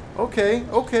 Okay,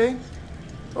 okay.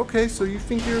 Okay, so you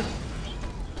think you're...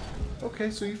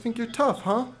 Okay, so you think you're tough,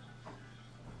 huh?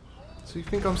 So you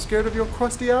think I'm scared of your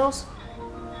crusty house?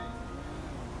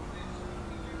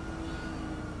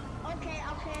 Okay,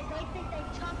 they think they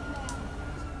tough now.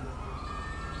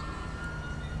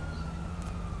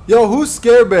 Yo, who's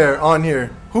Scare Bear on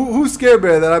here? Who's Scare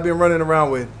Bear that I've been running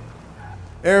around with?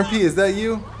 Aaron P, is that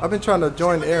you? I've been trying to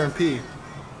join Aaron P.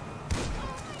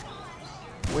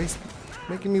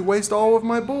 Making me waste all of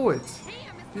my bullets.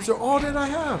 These are all that I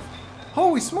have.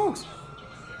 Holy smokes.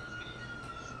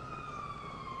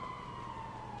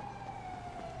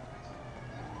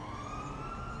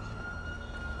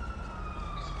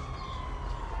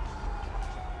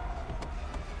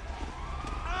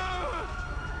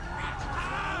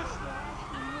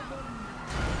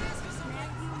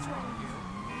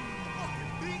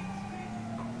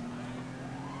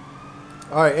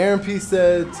 Alright, Aaron P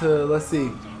said to, let's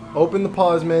see, open the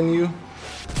pause menu.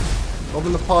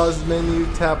 Open the pause menu,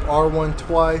 tap R1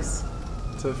 twice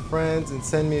to friends, and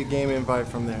send me a game invite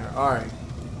from there. Alright,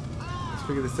 let's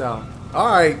figure this out.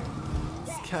 Alright,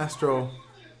 Castro.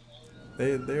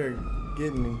 They're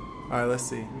getting me. Alright, let's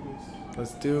see.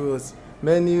 Let's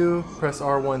menu, press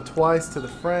R1 twice to the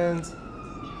friends,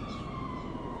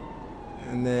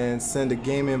 and then send a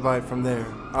game invite from there.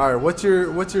 Alright, what's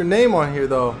your name on here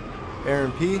though?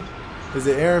 Aaron P? Is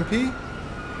it Aaron P?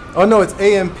 Oh no, it's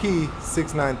AMP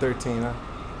 6913.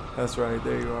 That's right,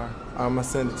 there you are. I'm gonna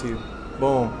send it to you.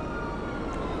 Boom.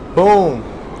 Boom.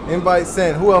 Invite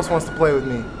sent. Who else wants to play with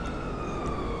me?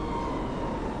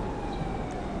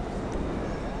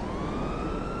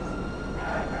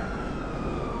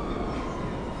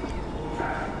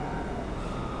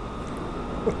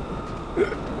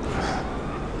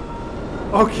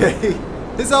 Okay.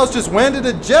 His house just landed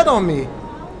a jet on me.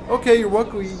 Okay, you're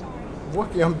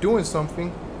lucky I'm doing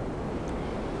something.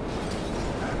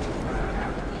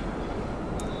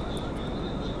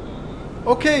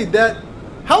 Okay,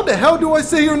 how the hell do I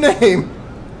say your name?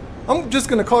 I'm just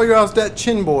gonna call your house that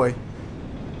Chin Boy.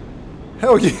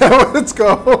 Hell yeah, let's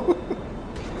go.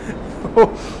 Oh,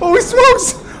 holy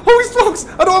smokes! Holy smokes!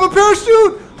 I don't have a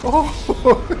parachute! Oh.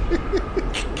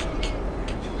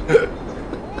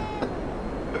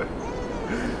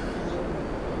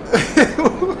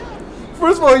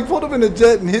 First of all, he pulled up in a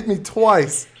jet and hit me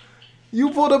twice.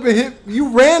 You pulled up and you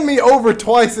ran me over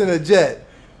twice in a jet.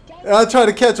 And I tried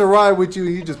to catch a ride with you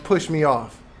and you just pushed me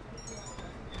off.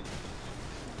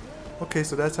 Okay,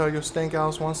 so that's how your stank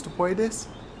house wants to play this?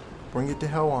 Bring it to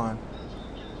hell on.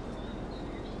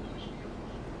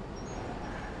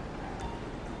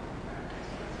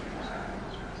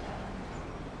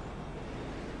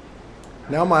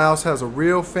 Now my house has a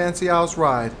real fancy house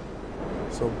ride.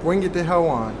 So bring it to hell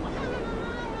on.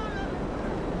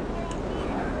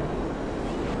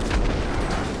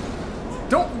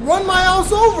 Don't run my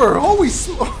house over! Holy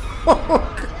smoke!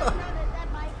 Oh,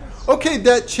 okay,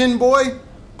 that Chin Boy.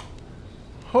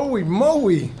 Holy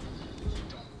moly!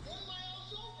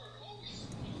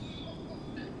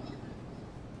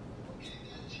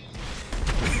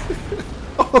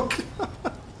 Oh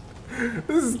God!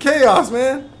 This is chaos,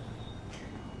 man.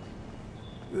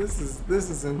 This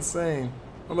is insane.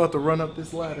 I'm about to run up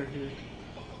this ladder here.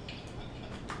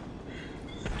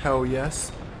 Hell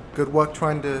yes. Good luck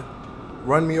trying to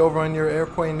run me over on your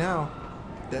airplane now,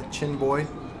 that Chin Boy.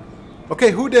 Okay,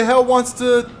 who the hell wants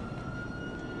to...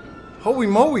 Holy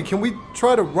moly, can we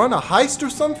try to run a heist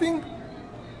or something?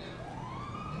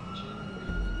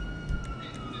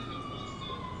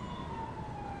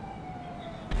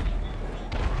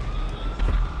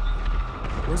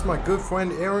 Where's my good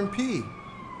friend Aaron P?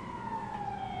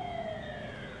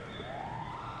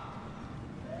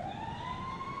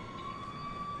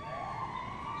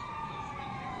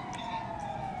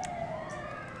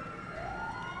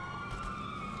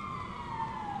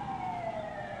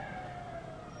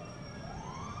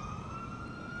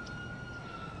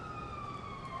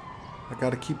 I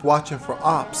gotta keep watching for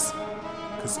ops,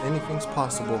 because anything's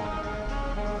possible.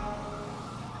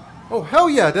 Oh, hell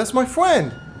yeah, that's my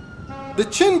friend! The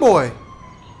Chin Boy!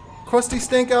 Krusty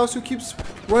Stankhouse who keeps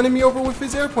running me over with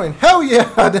his airplane. Hell yeah,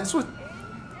 that's what...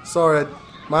 Sorry,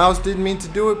 my house didn't mean to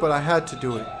do it, but I had to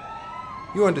do it.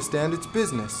 You understand, it's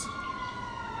business.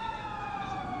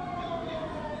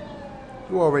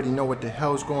 You already know what the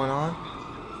hell's going on.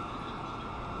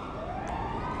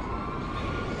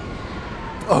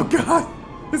 Oh God!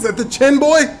 Is that the chin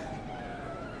boy?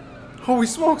 Holy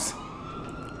smokes.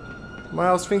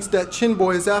 Miles thinks that chin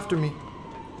boy is after me.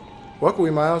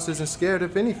 Luckily, Miles isn't scared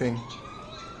of anything.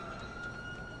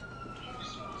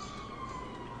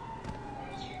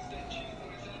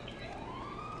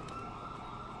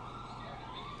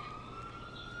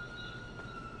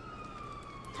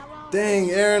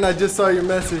 Dang, Aaron, I just saw your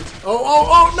message.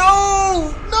 Oh,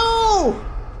 no!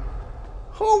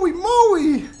 Holy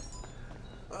moly!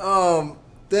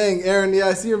 Dang, Aaron, yeah,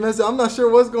 I see your message. I'm not sure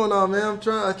what's going on, man.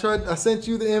 I sent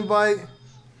you the invite.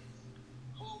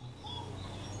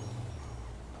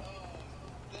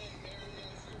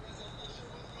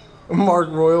 Mark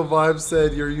Royal Vibes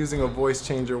said you're using a voice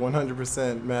changer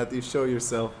 100%. Matthew, show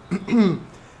yourself.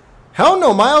 Hell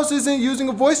no, Miles isn't using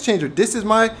a voice changer. This is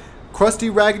my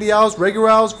Krusty Raggedy Owl's regular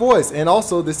Owl's voice. And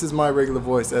also, this is my regular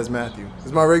voice as Matthew. This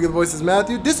is my regular voice as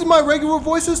Matthew. This is my regular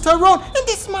voice as Tyrone. And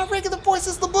this is my regular voice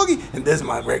as the Boogie. And this is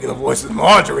my regular voice as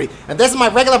Marjorie. And this is my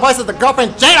regular voice as the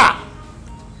girlfriend, Jada.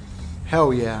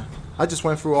 Hell yeah. I just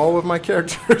went through all of my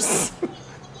characters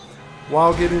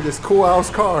while getting this cool Owl's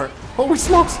car. Holy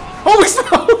smokes! Holy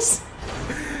smokes!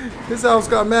 This Owl's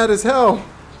got mad as hell.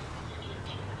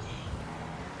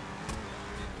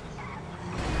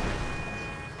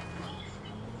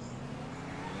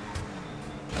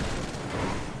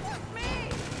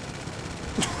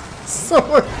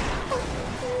 Someone.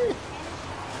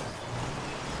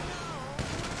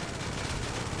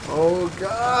 Oh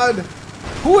God!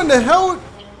 Who in the hell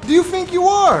do you think you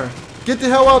are? Get the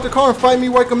hell out the car and fight me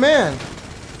like a man.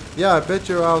 Yeah, I bet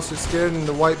your house is scared in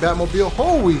the white Batmobile.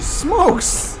 Holy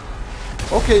smokes!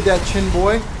 Okay, that chin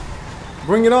boy,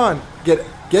 bring it on. Get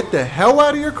the hell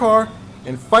out of your car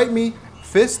and fight me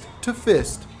fist to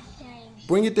fist.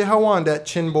 Bring it the hell on, that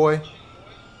chin boy.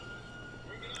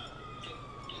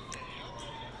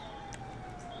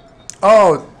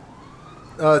 Oh,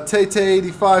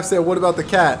 Tay85 said, what about the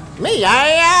cat?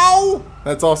 Meow!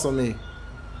 That's also me.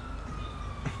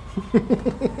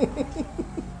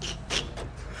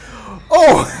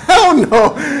 Oh, hell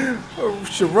no!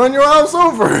 Should run your house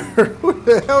over. Who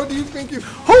the hell do you think you...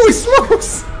 Holy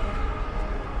smokes!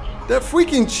 That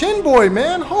freaking chin boy,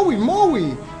 man. Holy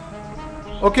moly.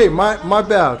 Okay, my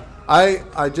bad.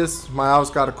 My house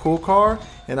got a cool car,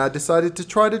 and I decided to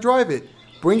try to drive it.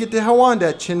 Bring it the hell on,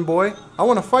 that chin boy. I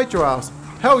want to fight your house.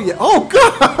 Hell yeah. Oh,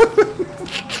 God.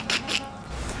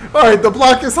 All right, the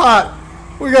block is hot.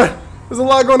 There's a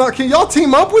lot going on. Can y'all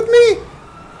team up with me?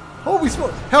 Holy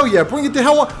smoke. Hell yeah. Bring it the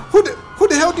hell on. Who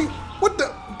the hell do you... What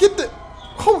the... Get the...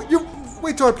 Oh, you...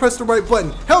 Wait till I press the right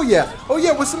button. Hell yeah. Oh,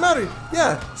 yeah. What's the matter?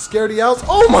 Yeah. Scaredy owls.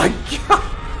 Oh, my God.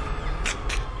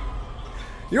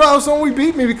 Your house only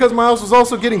beat me because my house was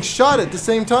also getting shot at the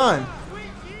same time.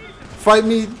 Fight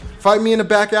me in a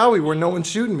back alley where no one's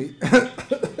shooting me.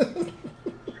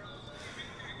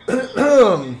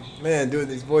 Man, doing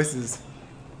these voices.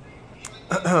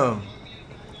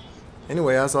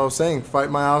 Anyway, as I was saying,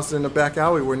 fight my house in a back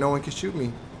alley where no one can shoot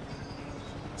me.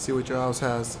 See what your house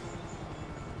has.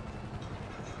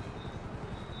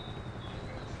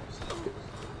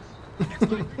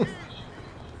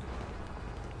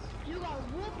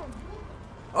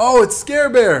 Oh, it's Scare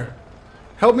Bear.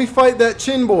 Help me fight that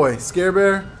chin boy, Scare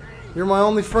Bear. You're my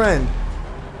only friend.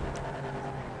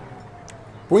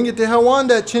 Bring it the hell on,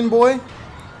 that chin boy.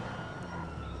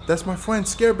 That's my friend,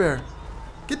 Scare Bear.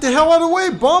 Get the hell out of the way,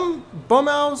 bum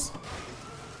owls.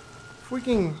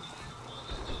 Freaking...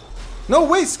 No,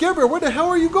 wait, Scare Bear, where the hell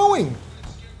are you going?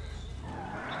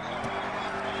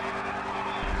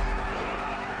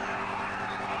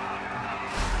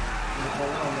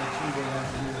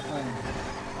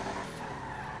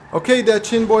 Okay, that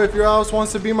chin boy, if your house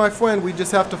wants to be my friend, we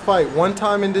just have to fight one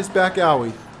time in this back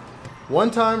alley.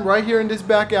 One time right here in this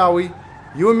back alley,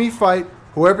 you and me fight.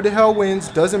 Whoever the hell wins,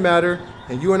 doesn't matter,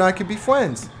 and you and I can be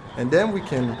friends. And then we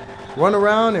can run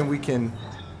around and we can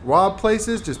rob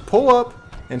places, just pull up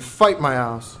and fight my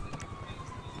house.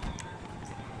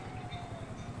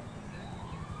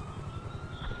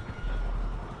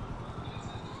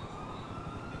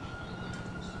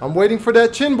 I'm waiting for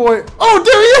that chin boy. Oh,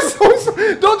 there he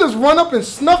is! Don't just run up and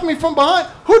snuff me from behind.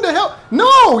 Who the hell?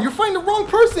 No, you're fighting the wrong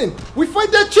person. We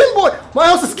fight that chin boy. My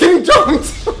house is getting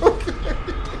jumped.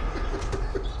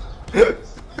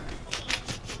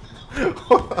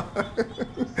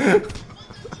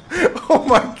 Oh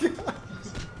my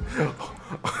God.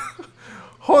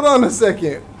 Hold on a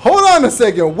second. Hold on a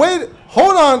second. Wait,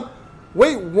 hold on.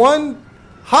 Wait one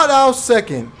hot house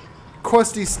second.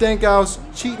 Crusty stank house,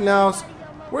 cheating house.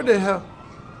 Where the hell?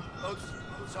 Folks,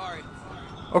 I'm sorry.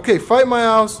 Okay, fight my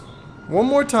house one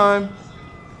more time.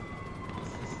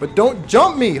 But don't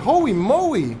jump me. Holy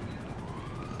moly.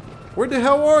 Where the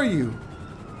hell are you?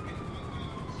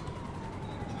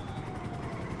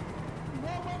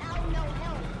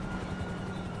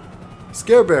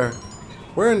 Scare Bear.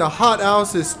 Where in the hot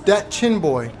house is that chin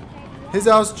boy? His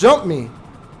house jumped me.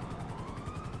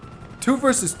 2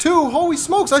 versus 2? Holy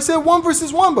smokes, I said 1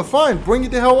 versus 1, but fine, bring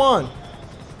it the hell on.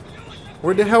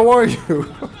 Where the hell are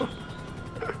you?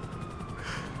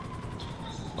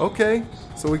 Okay,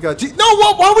 so we got G. No,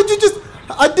 why would you just...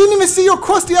 I didn't even see your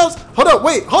crusty house. Hold up,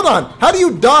 wait, hold on. How do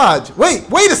you dodge? Wait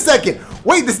a second.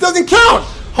 Wait, this doesn't count.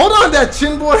 Hold on, that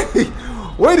chin boy.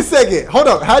 Wait a second. Hold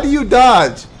up, how do you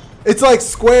dodge? It's like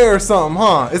square or something,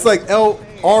 huh? It's like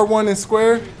R1 in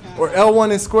square or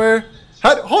L1 in square.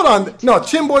 Hold on. No,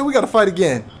 chin boy, we got to fight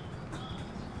again.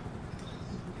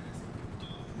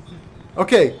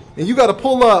 Okay, and you got to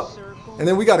pull up, and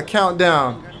then we got to count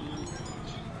down.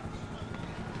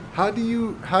 How do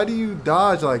you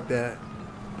dodge like that?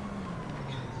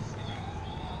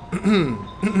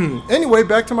 Anyway,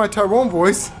 back to my Tyrone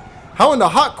voice. How in the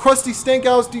hot, crusty stank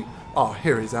house do you... Oh,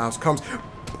 here his house comes.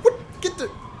 What? Get the...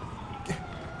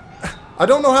 I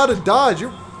don't know how to dodge.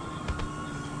 You're...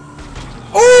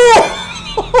 Oh!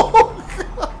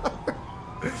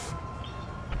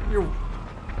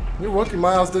 You're lucky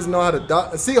my house doesn't know how to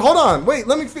dodge. See, hold on. Wait,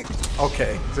 let me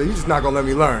Okay, so you're just not going to let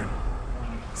me learn.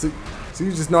 So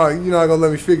you're not going to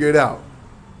let me figure it out.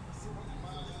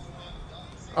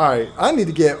 All right, I need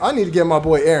to get my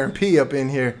boy Aaron P up in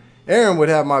here. Aaron would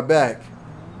have my back.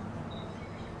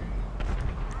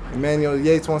 Emmanuel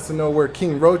Yates wants to know where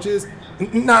King Roach is.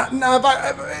 Nah,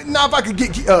 if I could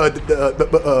get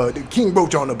the King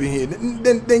Roach on up in here,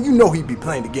 then you know he'd be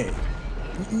playing the game.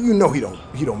 You know he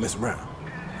don't mess around.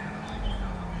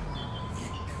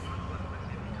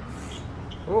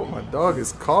 Oh, my dog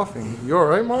is coughing. You all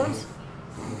right, Mars?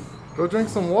 Go drink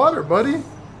some water, buddy.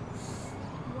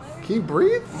 Can you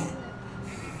breathe?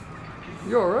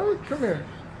 You all right? Come here.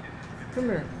 Come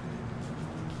here.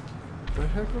 What the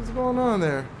heck was going on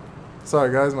there?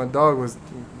 Sorry, guys. My dog was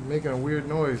making a weird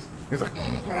noise. He's like...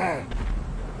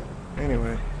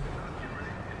 Anyway.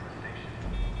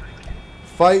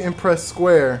 Fight and press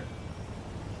square.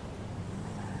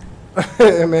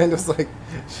 And man, just like,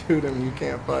 shoot him. You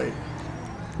can't fight.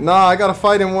 Nah, I gotta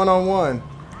fight him one-on-one.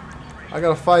 I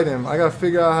gotta fight him. I gotta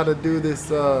figure out how to do this,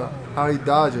 how he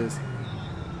dodges.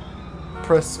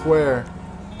 Press square.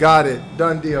 Got it.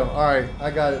 Done deal. Alright,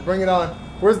 I got it. Bring it on.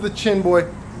 Where's the chin boy?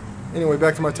 Anyway,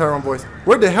 back to my Tyrone voice.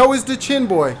 Where the hell is the chin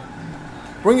boy?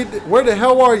 Bring it. Where the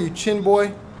hell are you, chin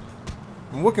boy?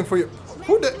 I'm looking for you.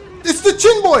 Who the? It's the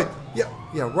chin boy!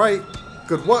 Yeah, right.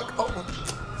 Good luck.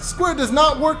 Oh, square does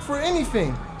not work for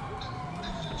anything.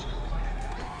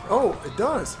 Oh, it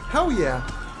does. Hell yeah.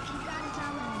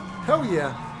 Hell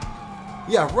yeah.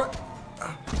 Yeah, right.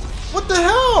 What the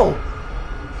hell?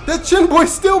 That chin boy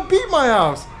still beat my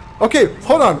house. Okay,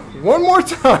 hold on. One more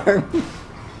time.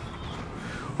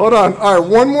 Hold on. All right,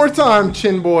 one more time,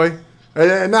 chin boy.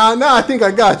 Now I think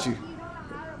I got you.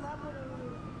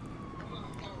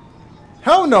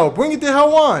 Hell no. Bring it the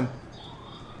hell on.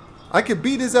 I could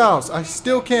beat his house. I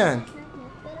still can.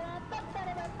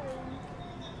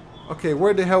 Okay,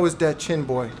 where the hell is that chin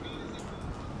boy?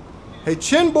 Hey,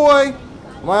 chin boy!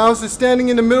 My house is standing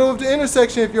in the middle of the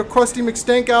intersection. If your crusty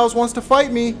McStank house wants to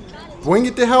fight me, bring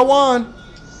it the hell on.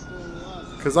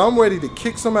 Because I'm ready to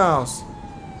kick some ass.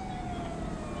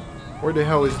 Where the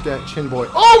hell is that chin boy?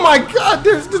 Oh my god,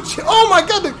 there's the chin. Oh my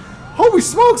god, holy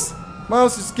smokes. My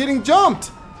house is getting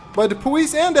jumped by the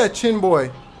police and that chin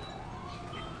boy.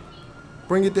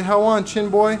 Bring it the hell on, chin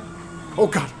boy. Oh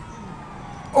god.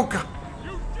 Oh god.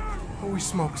 Holy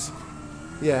smokes.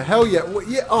 Yeah, hell yeah.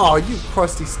 Yeah. Oh, you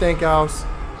crusty stank house.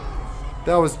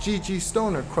 That was GG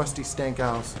Stoner, crusty stank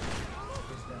house.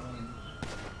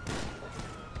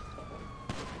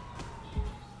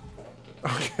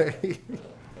 Okay.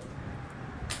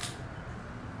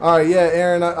 All right, yeah,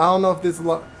 Aaron. I don't know if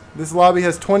this lobby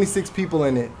has 26 people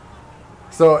in it.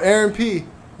 So, Aaron P,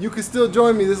 you can still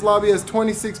join me. This lobby has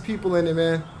 26 people in it,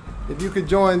 man. If you could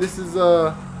join, this is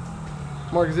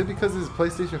Mark, is it because this is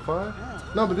PlayStation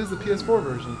 5? No, but this is the PS4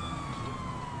 version.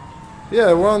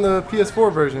 Yeah, we're on the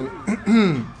PS4 version.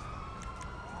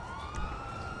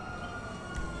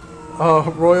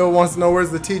 Royal wants to know where's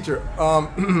the teacher.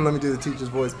 Let me do the teacher's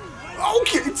voice.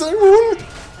 Okay, Tyrone.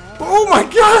 Oh my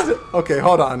god. Okay,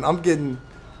 hold on. I'm getting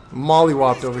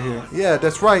mollywopped over here. Yeah,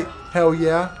 that's right. Hell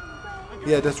yeah.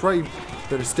 Yeah, that's right. You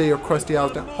better stay your crusty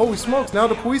house down. Holy smokes, now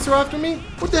the police are after me?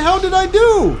 What the hell did I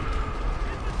do?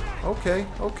 Okay,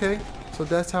 okay. So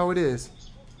that's how it is.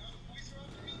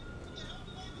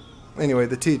 Anyway,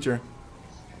 the teacher.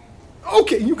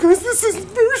 Okay, you guys, this is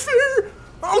very fair.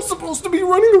 I'm supposed to be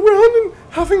running around and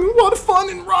having a lot of fun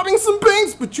and robbing some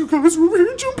banks, but you guys are over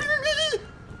here jumping me.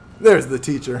 There's the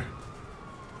teacher.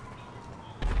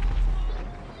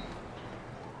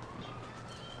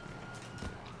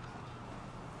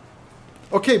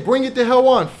 Okay, bring it the hell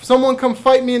on. Someone come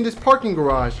fight me in this parking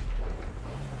garage.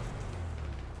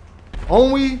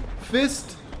 Only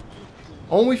fist.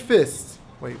 Only fists.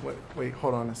 Wait,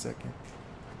 hold on a second.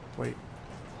 Wait.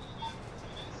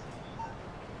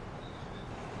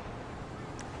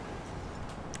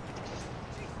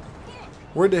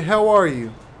 Where the hell are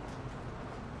you?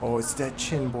 Oh, it's that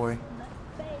chin boy.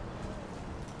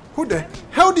 Who the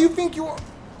hell do you think you are?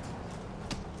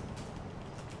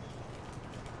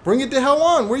 Bring it the hell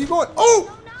on. Where you going?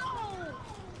 Oh!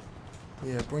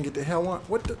 Yeah, bring it the hell on.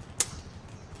 What the?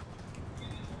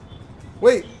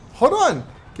 Wait, hold on.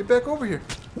 Get back over here.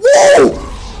 Whoa!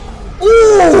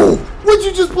 Ooh! What'd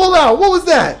you just pull out? What was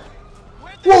that?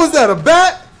 What was that? A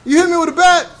bat? You hit me with a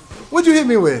bat? What'd you hit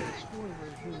me with?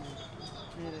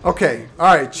 Okay,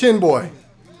 alright, chin boy.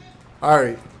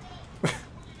 Alright.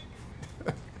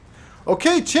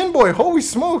 Okay, chin boy, holy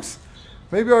smokes.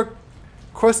 Maybe our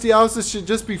crusty houses should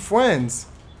just be friends.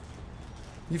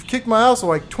 You've kicked my house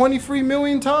like 23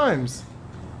 million times.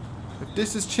 If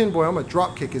this is chin boy, I'm gonna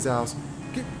drop kick his house.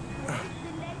 Get...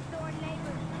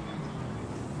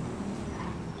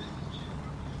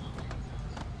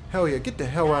 Hell yeah, get the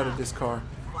hell out of this car.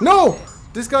 No!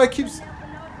 This guy keeps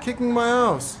kicking my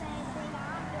house.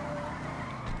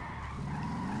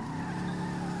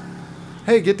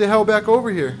 Hey, get the hell back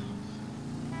over here.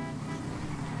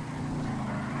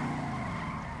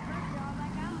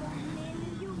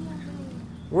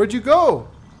 Where'd you go?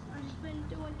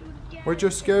 Where'd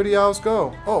your scaredy house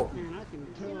go? Oh.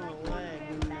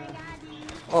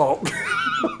 Oh.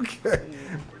 Okay.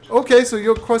 Okay, so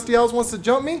your crusty house wants to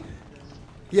jump me?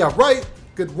 Yeah, right.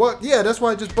 Good what? Yeah, that's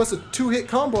why I just busted a 2-hit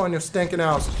combo on your stinking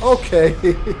house. Okay.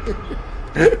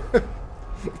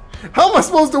 How am I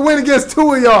supposed to win against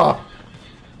 2 of y'all?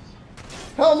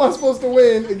 How am I supposed to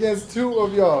win against 2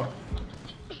 of y'all?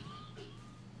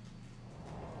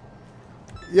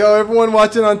 Yo, everyone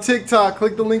watching on TikTok,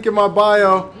 click the link in my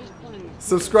bio.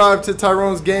 Subscribe to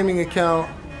Tyrone's gaming account.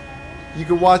 You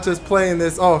can watch us playing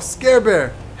this. Oh, Scare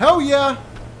Bear. Hell yeah.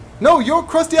 No, your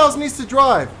crusty house needs to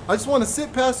drive. I just want to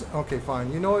sit past. Okay,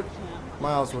 fine. You know what? My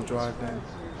house will drive then.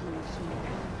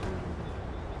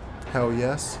 Hell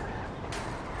yes.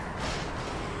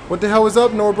 What the hell is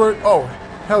up, Norbert? Oh,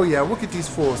 hell yeah. Look at these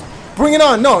fools. Bring it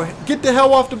on. No, get the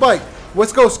hell off the bike.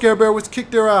 Let's go, Scare Bear. Let's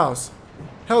kick their ass.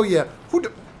 Hell yeah. Who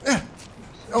the...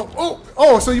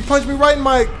 Oh, so you punched me right in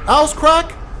my house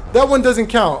crack? That one doesn't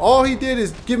count. All he did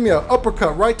is give me an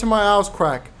uppercut right to my house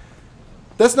crack.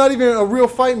 That's not even a real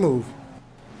fight move.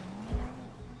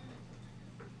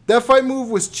 That fight move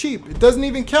was cheap. It doesn't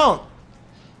even count.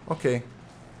 Okay.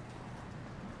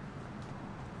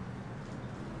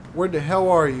 Where the hell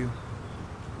are you?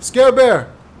 Scare Bear,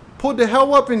 pull the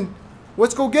hell up and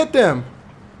let's go get them.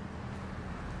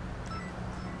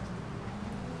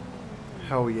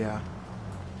 Hell yeah.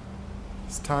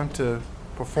 It's time to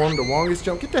perform the longest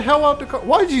jump. Get the hell out the car.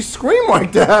 Why did you scream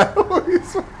like that?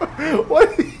 Why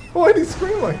did you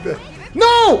scream like that?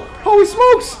 No! Holy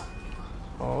smokes!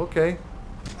 Oh, okay.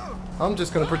 I'm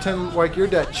just gonna pretend like you're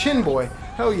that chin boy.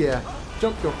 Hell yeah.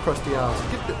 Jump your crusty house.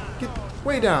 Get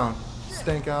way down,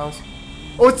 stank house.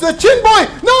 Oh, it's that chin boy!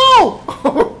 No!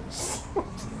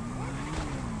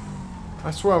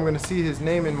 I swear I'm gonna see his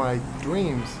name in my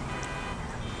dreams.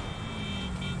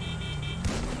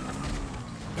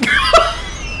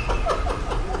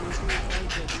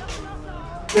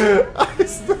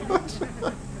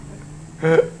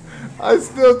 I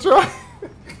still try.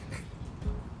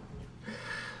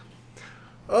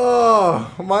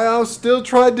 Oh, my house still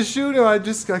tried to shoot him. I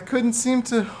couldn't seem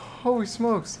to. Holy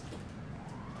smokes.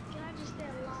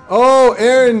 Oh,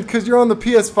 Aaron, because you're on the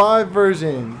PS5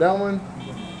 version. That one?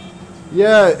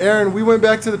 Yeah, Aaron, we went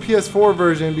back to the PS4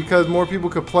 version because more people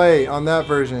could play on that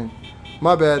version.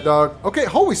 My bad, dog. Okay,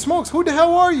 holy smokes. Who the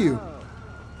hell are you?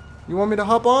 You want me to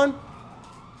hop on?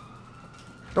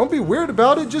 Don't be weird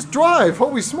about it. Just drive.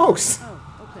 Holy smokes. Oh,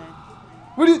 okay.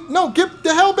 What do you, no, get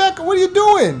the hell back. What are you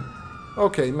doing?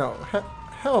 Okay, no.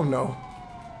 Hell no.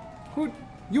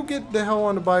 You get the hell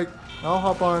on the bike. I'll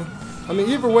hop on. I mean,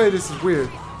 either way, this is weird.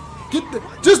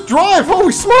 Just drive.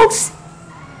 Holy smokes.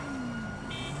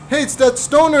 Hey, it's that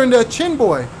stoner and that chin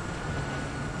boy.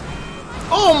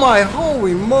 Oh my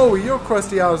holy moly. Your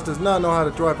crusty house does not know how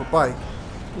to drive a bike.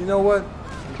 You know what?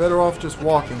 I'm better off just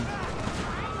walking.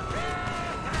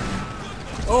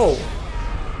 Oh.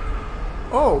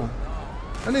 Oh.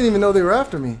 I didn't even know they were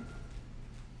after me.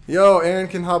 Yo, Aaron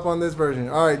can hop on this version.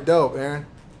 All right, dope, Aaron.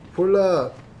 Pull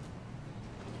up.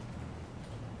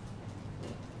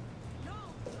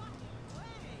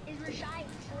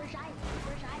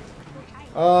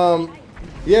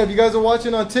 Yeah, if you guys are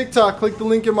watching on TikTok, click the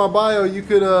link in my bio. You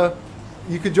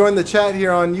could join the chat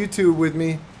here on YouTube with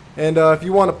me. And if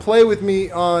you want to play with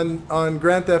me on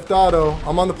Grand Theft Auto,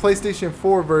 I'm on the PlayStation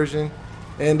 4 version,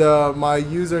 and my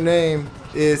username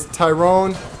is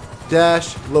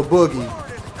Tyrone-LaBoogie.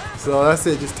 So that's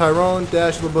it, just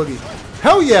Tyrone-LaBoogie.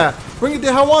 Hell yeah! Bring it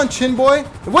the hell on, chin boy.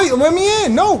 Wait, let me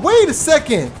in. No, wait a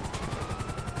second.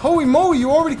 Holy moly, you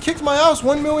already kicked my ass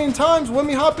 1 million times. Let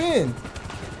me hop in.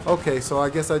 Okay, so I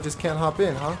guess I just can't hop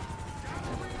in, huh?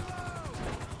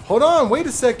 Hold on, wait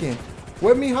a second.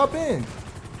 Let me hop in.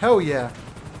 Hell yeah.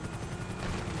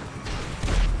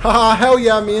 Haha, hell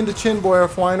yeah, me and the chin boy are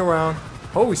flying around.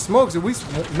 Holy smokes, we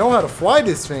know how to fly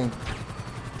this thing.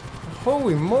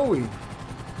 Holy moly.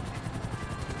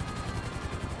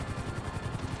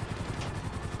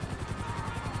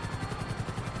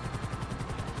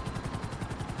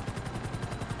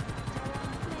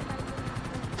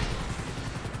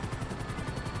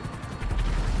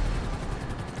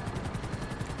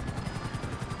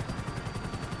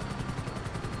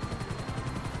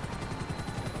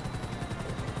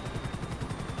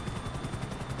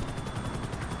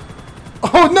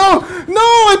 Oh no! No,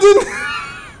 I didn't.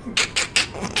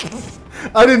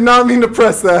 I did not mean to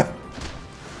press that.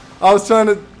 I was trying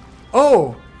to.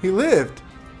 Oh, he lived.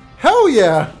 Hell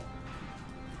yeah!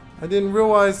 I didn't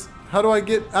realize. How do I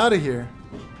get out of here?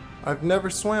 I've never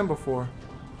swam before.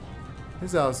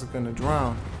 His house is gonna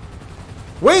drown.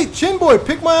 Wait, chin boy,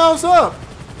 pick my house up.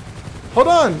 Hold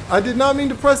on, I did not mean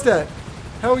to press that.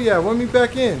 Hell yeah, let me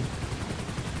back in.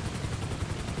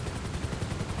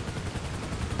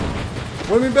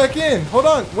 Let me back in. Hold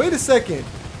on. Wait a second.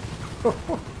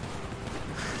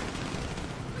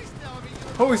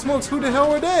 Holy smokes, who the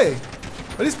hell are they?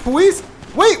 Are these police?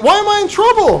 Wait, why am I in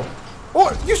trouble?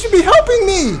 Oh, you should be helping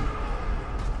me.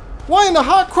 Why in the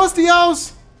hot, crusty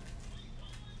house?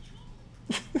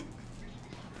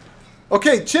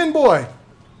 Okay, chin boy.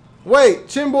 Wait,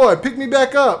 chin boy, pick me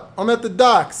back up. I'm at the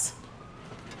docks.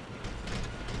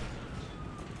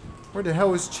 Where the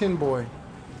hell is chin boy?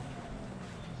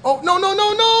 Oh, no, no,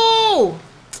 no, no!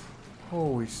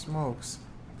 Holy smokes.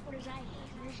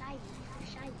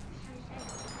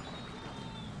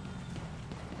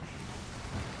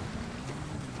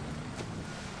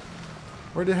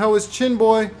 Where the hell is chin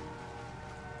boy?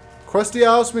 Crusty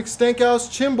house, McStank house,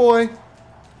 chin boy.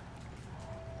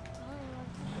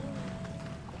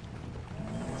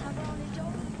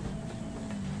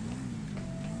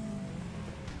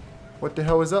 What the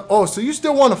hell is up? Oh, so you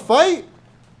still want to fight?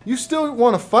 You still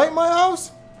want to fight my house?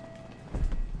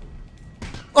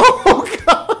 Oh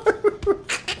god!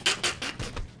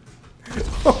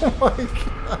 Oh my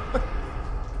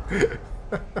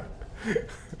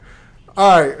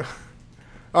god!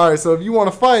 Alright, so if you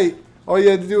want to fight, all you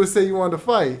had to do is say you wanted to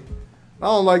fight. I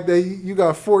don't like that you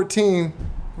got 14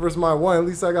 versus my 1. At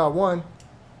least I got 1.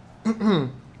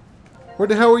 Where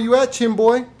the hell are you at, chin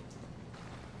boy?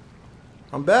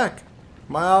 I'm back.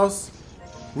 My house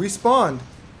respawned.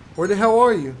 Where the hell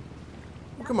are you?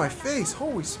 Look at my face.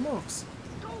 Holy smokes.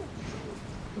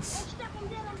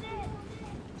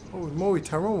 Holy moly,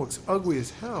 Tyrone looks ugly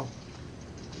as hell.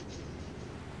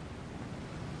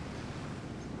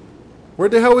 Where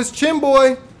the hell is chin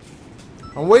boy?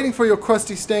 I'm waiting for your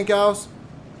crusty stank house.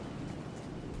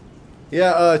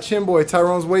 Yeah, chin boy,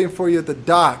 Tyrone's waiting for you at the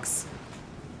docks.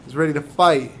 He's ready to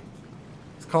fight.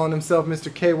 He's calling himself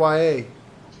Mr. KYA.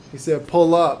 He said,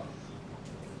 pull up.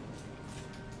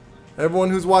 Everyone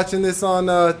who's watching this on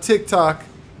TikTok,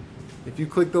 if you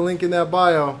click the link in that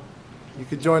bio, you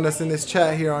could join us in this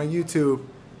chat here on YouTube.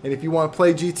 And if you want to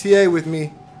play GTA with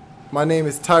me, my name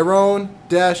is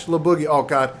Tyrone-LaBoogie. Oh,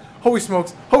 God. Holy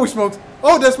smokes. Holy smokes.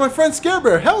 Oh, that's my friend Scare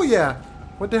Bear. Hell yeah.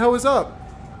 What the hell is up?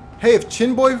 Hey, if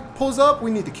Chin Boy pulls up, we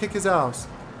need to kick his ass.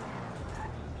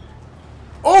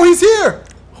 Oh, he's here.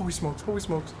 Holy smokes. Holy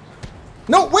smokes.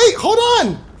 No, wait. Hold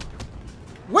on.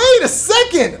 Wait a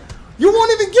second. You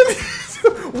won't even give me...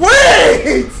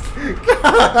 Wait!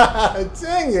 God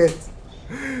dang it.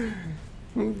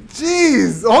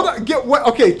 Jeez. Hold on.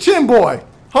 Okay, Chin Boy.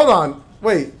 Hold on.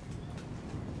 Wait.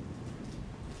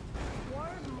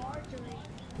 Where's Marjorie?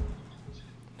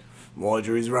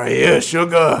 Marjorie's right here,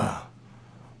 sugar.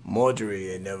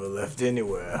 Marjorie ain't never left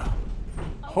anywhere.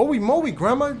 Holy moly,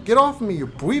 Grandma. Get off of me. You're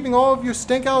breathing all of your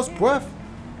stink house breath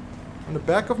on the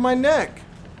back of my neck.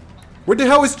 Where the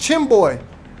hell is Chin Boy?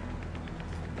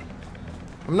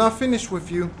 I'm not finished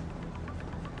with you.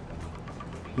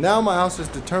 Now my house is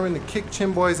determined to kick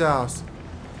Chin Boy's ass.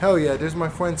 Hell yeah, there's my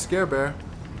friend Scare Bear.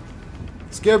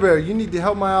 Scare Bear, you need to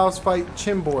help my house fight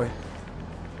Chin Boy.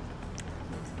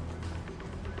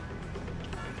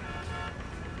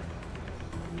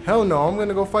 Hell no, I'm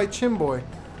gonna go fight Chin Boy.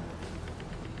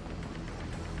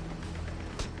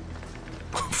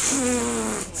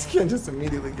 Can't just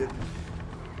immediately get.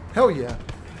 Hell yeah.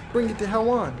 Bring it the hell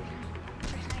on.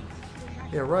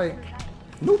 Yeah, right.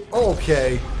 Nope.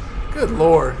 Okay. Good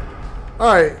lord.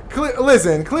 Alright,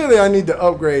 listen, clearly I need to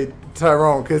upgrade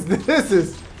Tyrone, because this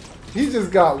is. He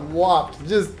just got whopped.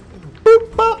 Just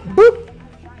boop, bop, boop.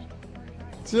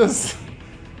 Just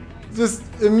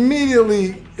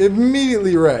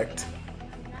immediately wrecked.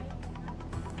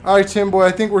 Alright, Chin Boy,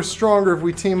 I think we're stronger if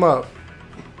we team up.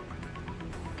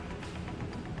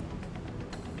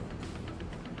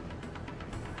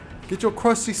 Get your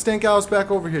crusty stank owls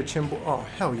back over here, Chin Boy. Oh,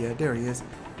 hell yeah, there he is.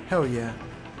 Hell yeah.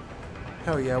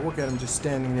 Hell yeah, look at him just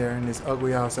standing there in his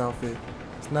ugly house outfit.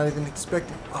 It's not even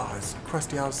expected. Oh, his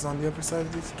crusty house is on the other side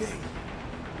of this gate.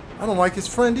 I don't like his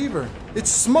friend either.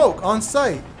 It's smoke on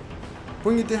sight.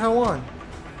 Bring it the hell on.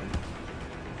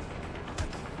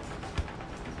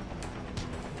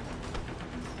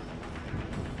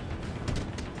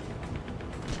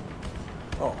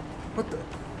 Oh, what the?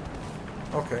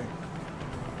 Okay.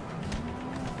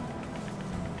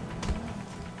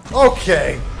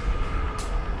 Okay.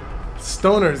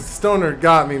 Stoner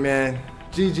got me, man.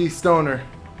 GG Stoner.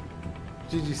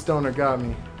 GG Stoner got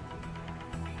me.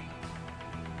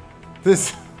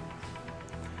 This.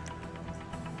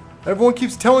 Everyone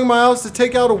keeps telling my house to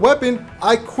take out a weapon.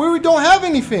 I clearly don't have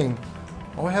anything.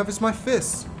 All I have is my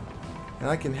fists. And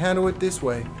I can handle it this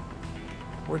way.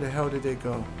 Where the hell did they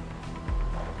go?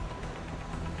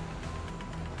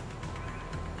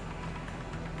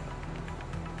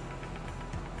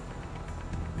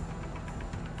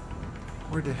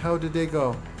 Where the hell did they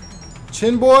go?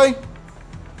 Chin Boy?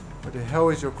 Where the hell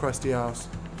is your crusty house?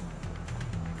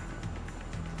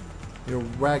 Your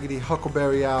raggedy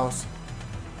huckleberry house.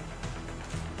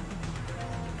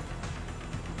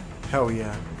 Hell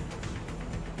yeah.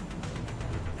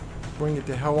 Bring it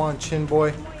the hell on, Chin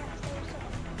Boy.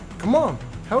 Come on.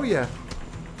 Hell yeah.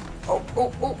 Oh,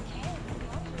 oh, oh.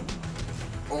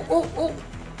 Oh, oh, oh.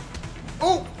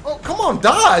 Oh, oh, come on,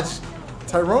 dodge.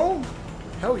 Tyrone?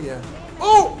 Hell yeah.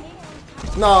 Oh!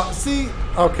 Nah, see?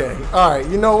 Okay, alright,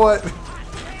 you know what?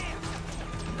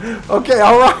 Okay,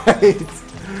 alright.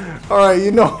 Alright, you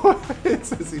know what? It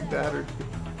says he battered.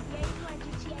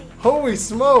 Holy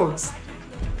smokes!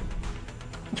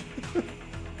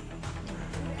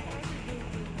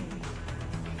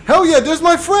 Hell yeah, there's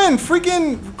my friend!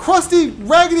 Freaking crusty,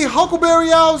 raggedy huckleberry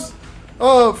house!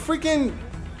 Freaking.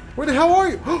 Where the hell are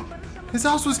you? His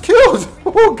house was killed!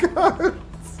 Oh god!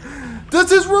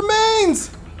 That's his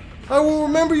remains! I will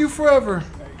remember you forever.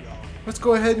 Let's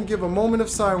go ahead and give a moment of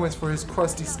silence for his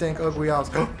crusty, stank, ugly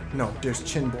house. No, there's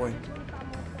Chin Boy.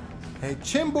 Hey,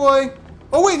 Chin Boy!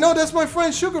 Oh wait, no, that's my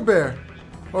friend Sugar Bear.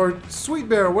 Or Sweet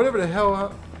Bear, or whatever the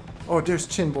hell. Oh, there's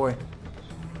Chin Boy.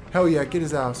 Hell yeah, get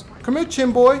his house. Come here,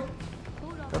 Chin Boy.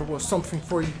 Got a little something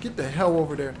for you. Get the hell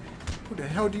over there. Who the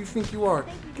hell do you think you are?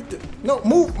 Get the... No,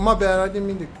 move! My bad, I didn't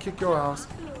mean to kick your house.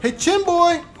 Hey, Chin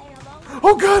Boy!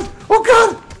 Oh god! Oh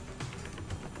god!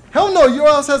 Hell no, your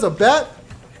house has a bat?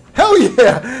 Hell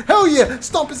yeah! Hell yeah!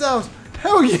 Stomp his house!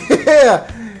 Hell yeah!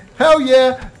 Hell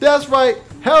yeah! That's right!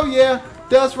 Hell yeah!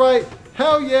 That's right!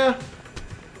 Hell yeah!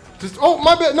 Just, oh,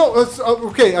 my bad! No,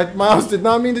 okay, my house did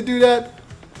not mean to do that.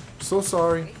 So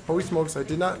sorry. Holy smokes, I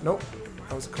did not. Nope.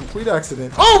 That was a complete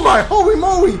accident. Oh my holy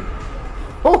moly!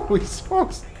 Holy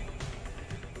smokes!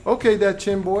 Okay, that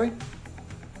Chin Boy.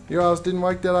 Your house didn't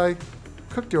like that I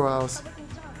cooked your house.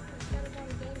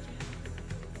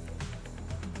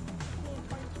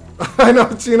 I know,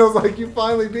 Chino's like, you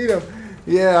finally beat him.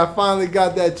 Yeah, I finally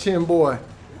got that Chin Boy.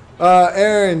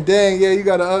 Aaron, dang, yeah, you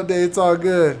got an update. It's all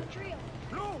good.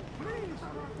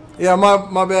 Yeah,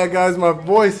 my bad, guys. My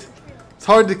voice. It's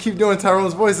hard to keep doing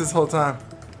Tyrone's voice this whole time.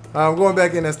 I'm going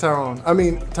back in as Tyrone. I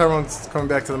mean, Tyrone's coming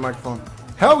back to the microphone.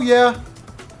 Hell yeah!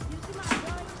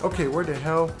 Okay, where the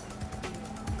hell?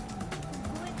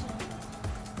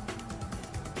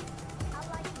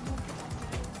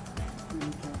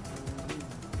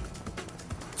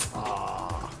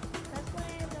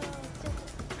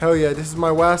 Hell yeah, this is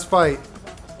my last fight.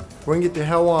 Bring it the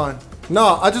hell on.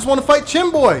 No, I just want to fight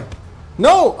Chin Boy.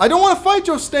 No, I don't want to fight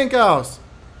your stank house.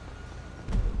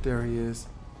 There he is.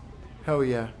 Hell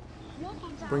yeah.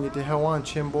 Bring it the hell on,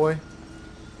 Chin Boy.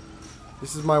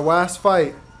 This is my last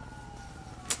fight.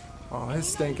 Oh,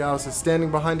 his stank house is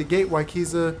standing behind the gate like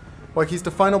he's the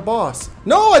final boss.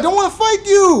 No, I don't want to fight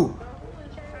you.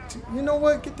 You know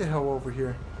what? Get the hell over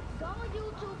here.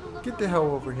 Get the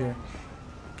hell over here.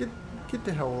 Get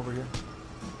the hell over here.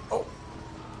 Oh.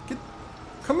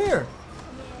 Come here.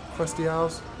 Crusty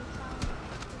Owls.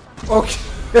 Okay.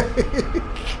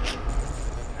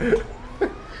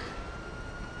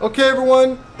 Okay,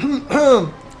 everyone.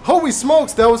 Holy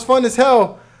smokes, that was fun as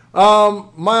hell.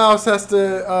 My house has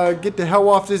to get the hell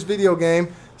off this video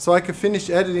game so I can finish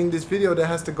editing this video that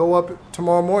has to go up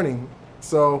tomorrow morning.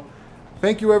 So,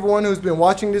 thank you everyone who's been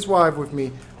watching this live with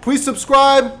me. Please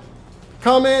subscribe,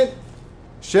 comment,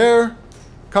 share,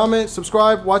 comment,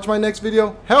 subscribe, watch my next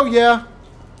video. Hell yeah.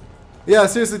 Yeah,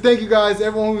 seriously, thank you guys,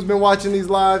 everyone who's been watching these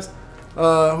lives,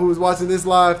 who was watching this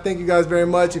live. Thank you guys very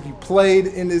much. If you played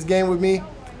in this game with me,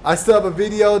 I still have a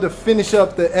video to finish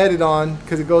up the edit on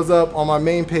because it goes up on my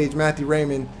main page, Matthew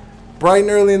Raymond, bright and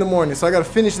early in the morning. So I got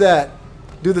to finish that,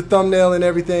 do the thumbnail and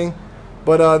everything.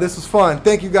 But this was fun.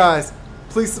 Thank you guys.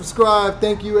 Please subscribe.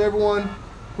 Thank you everyone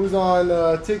who's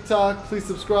on TikTok. Please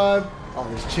subscribe. Oh,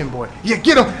 there's Chin Boy. Yeah,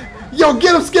 get him. Yo,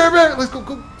 get him, Scary Bear. Let's go.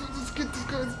 Let's get this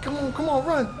guy. Come on,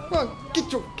 run.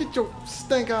 Get your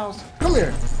stank house. Come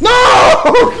here. No!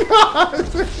 God.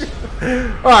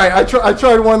 All right, I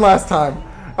tried one last time.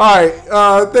 All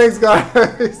right, thanks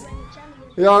guys.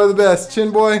 Y'all are the best.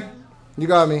 Chin Boy, you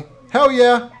got me. Hell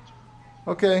yeah.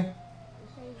 Okay.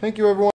 Thank you everyone.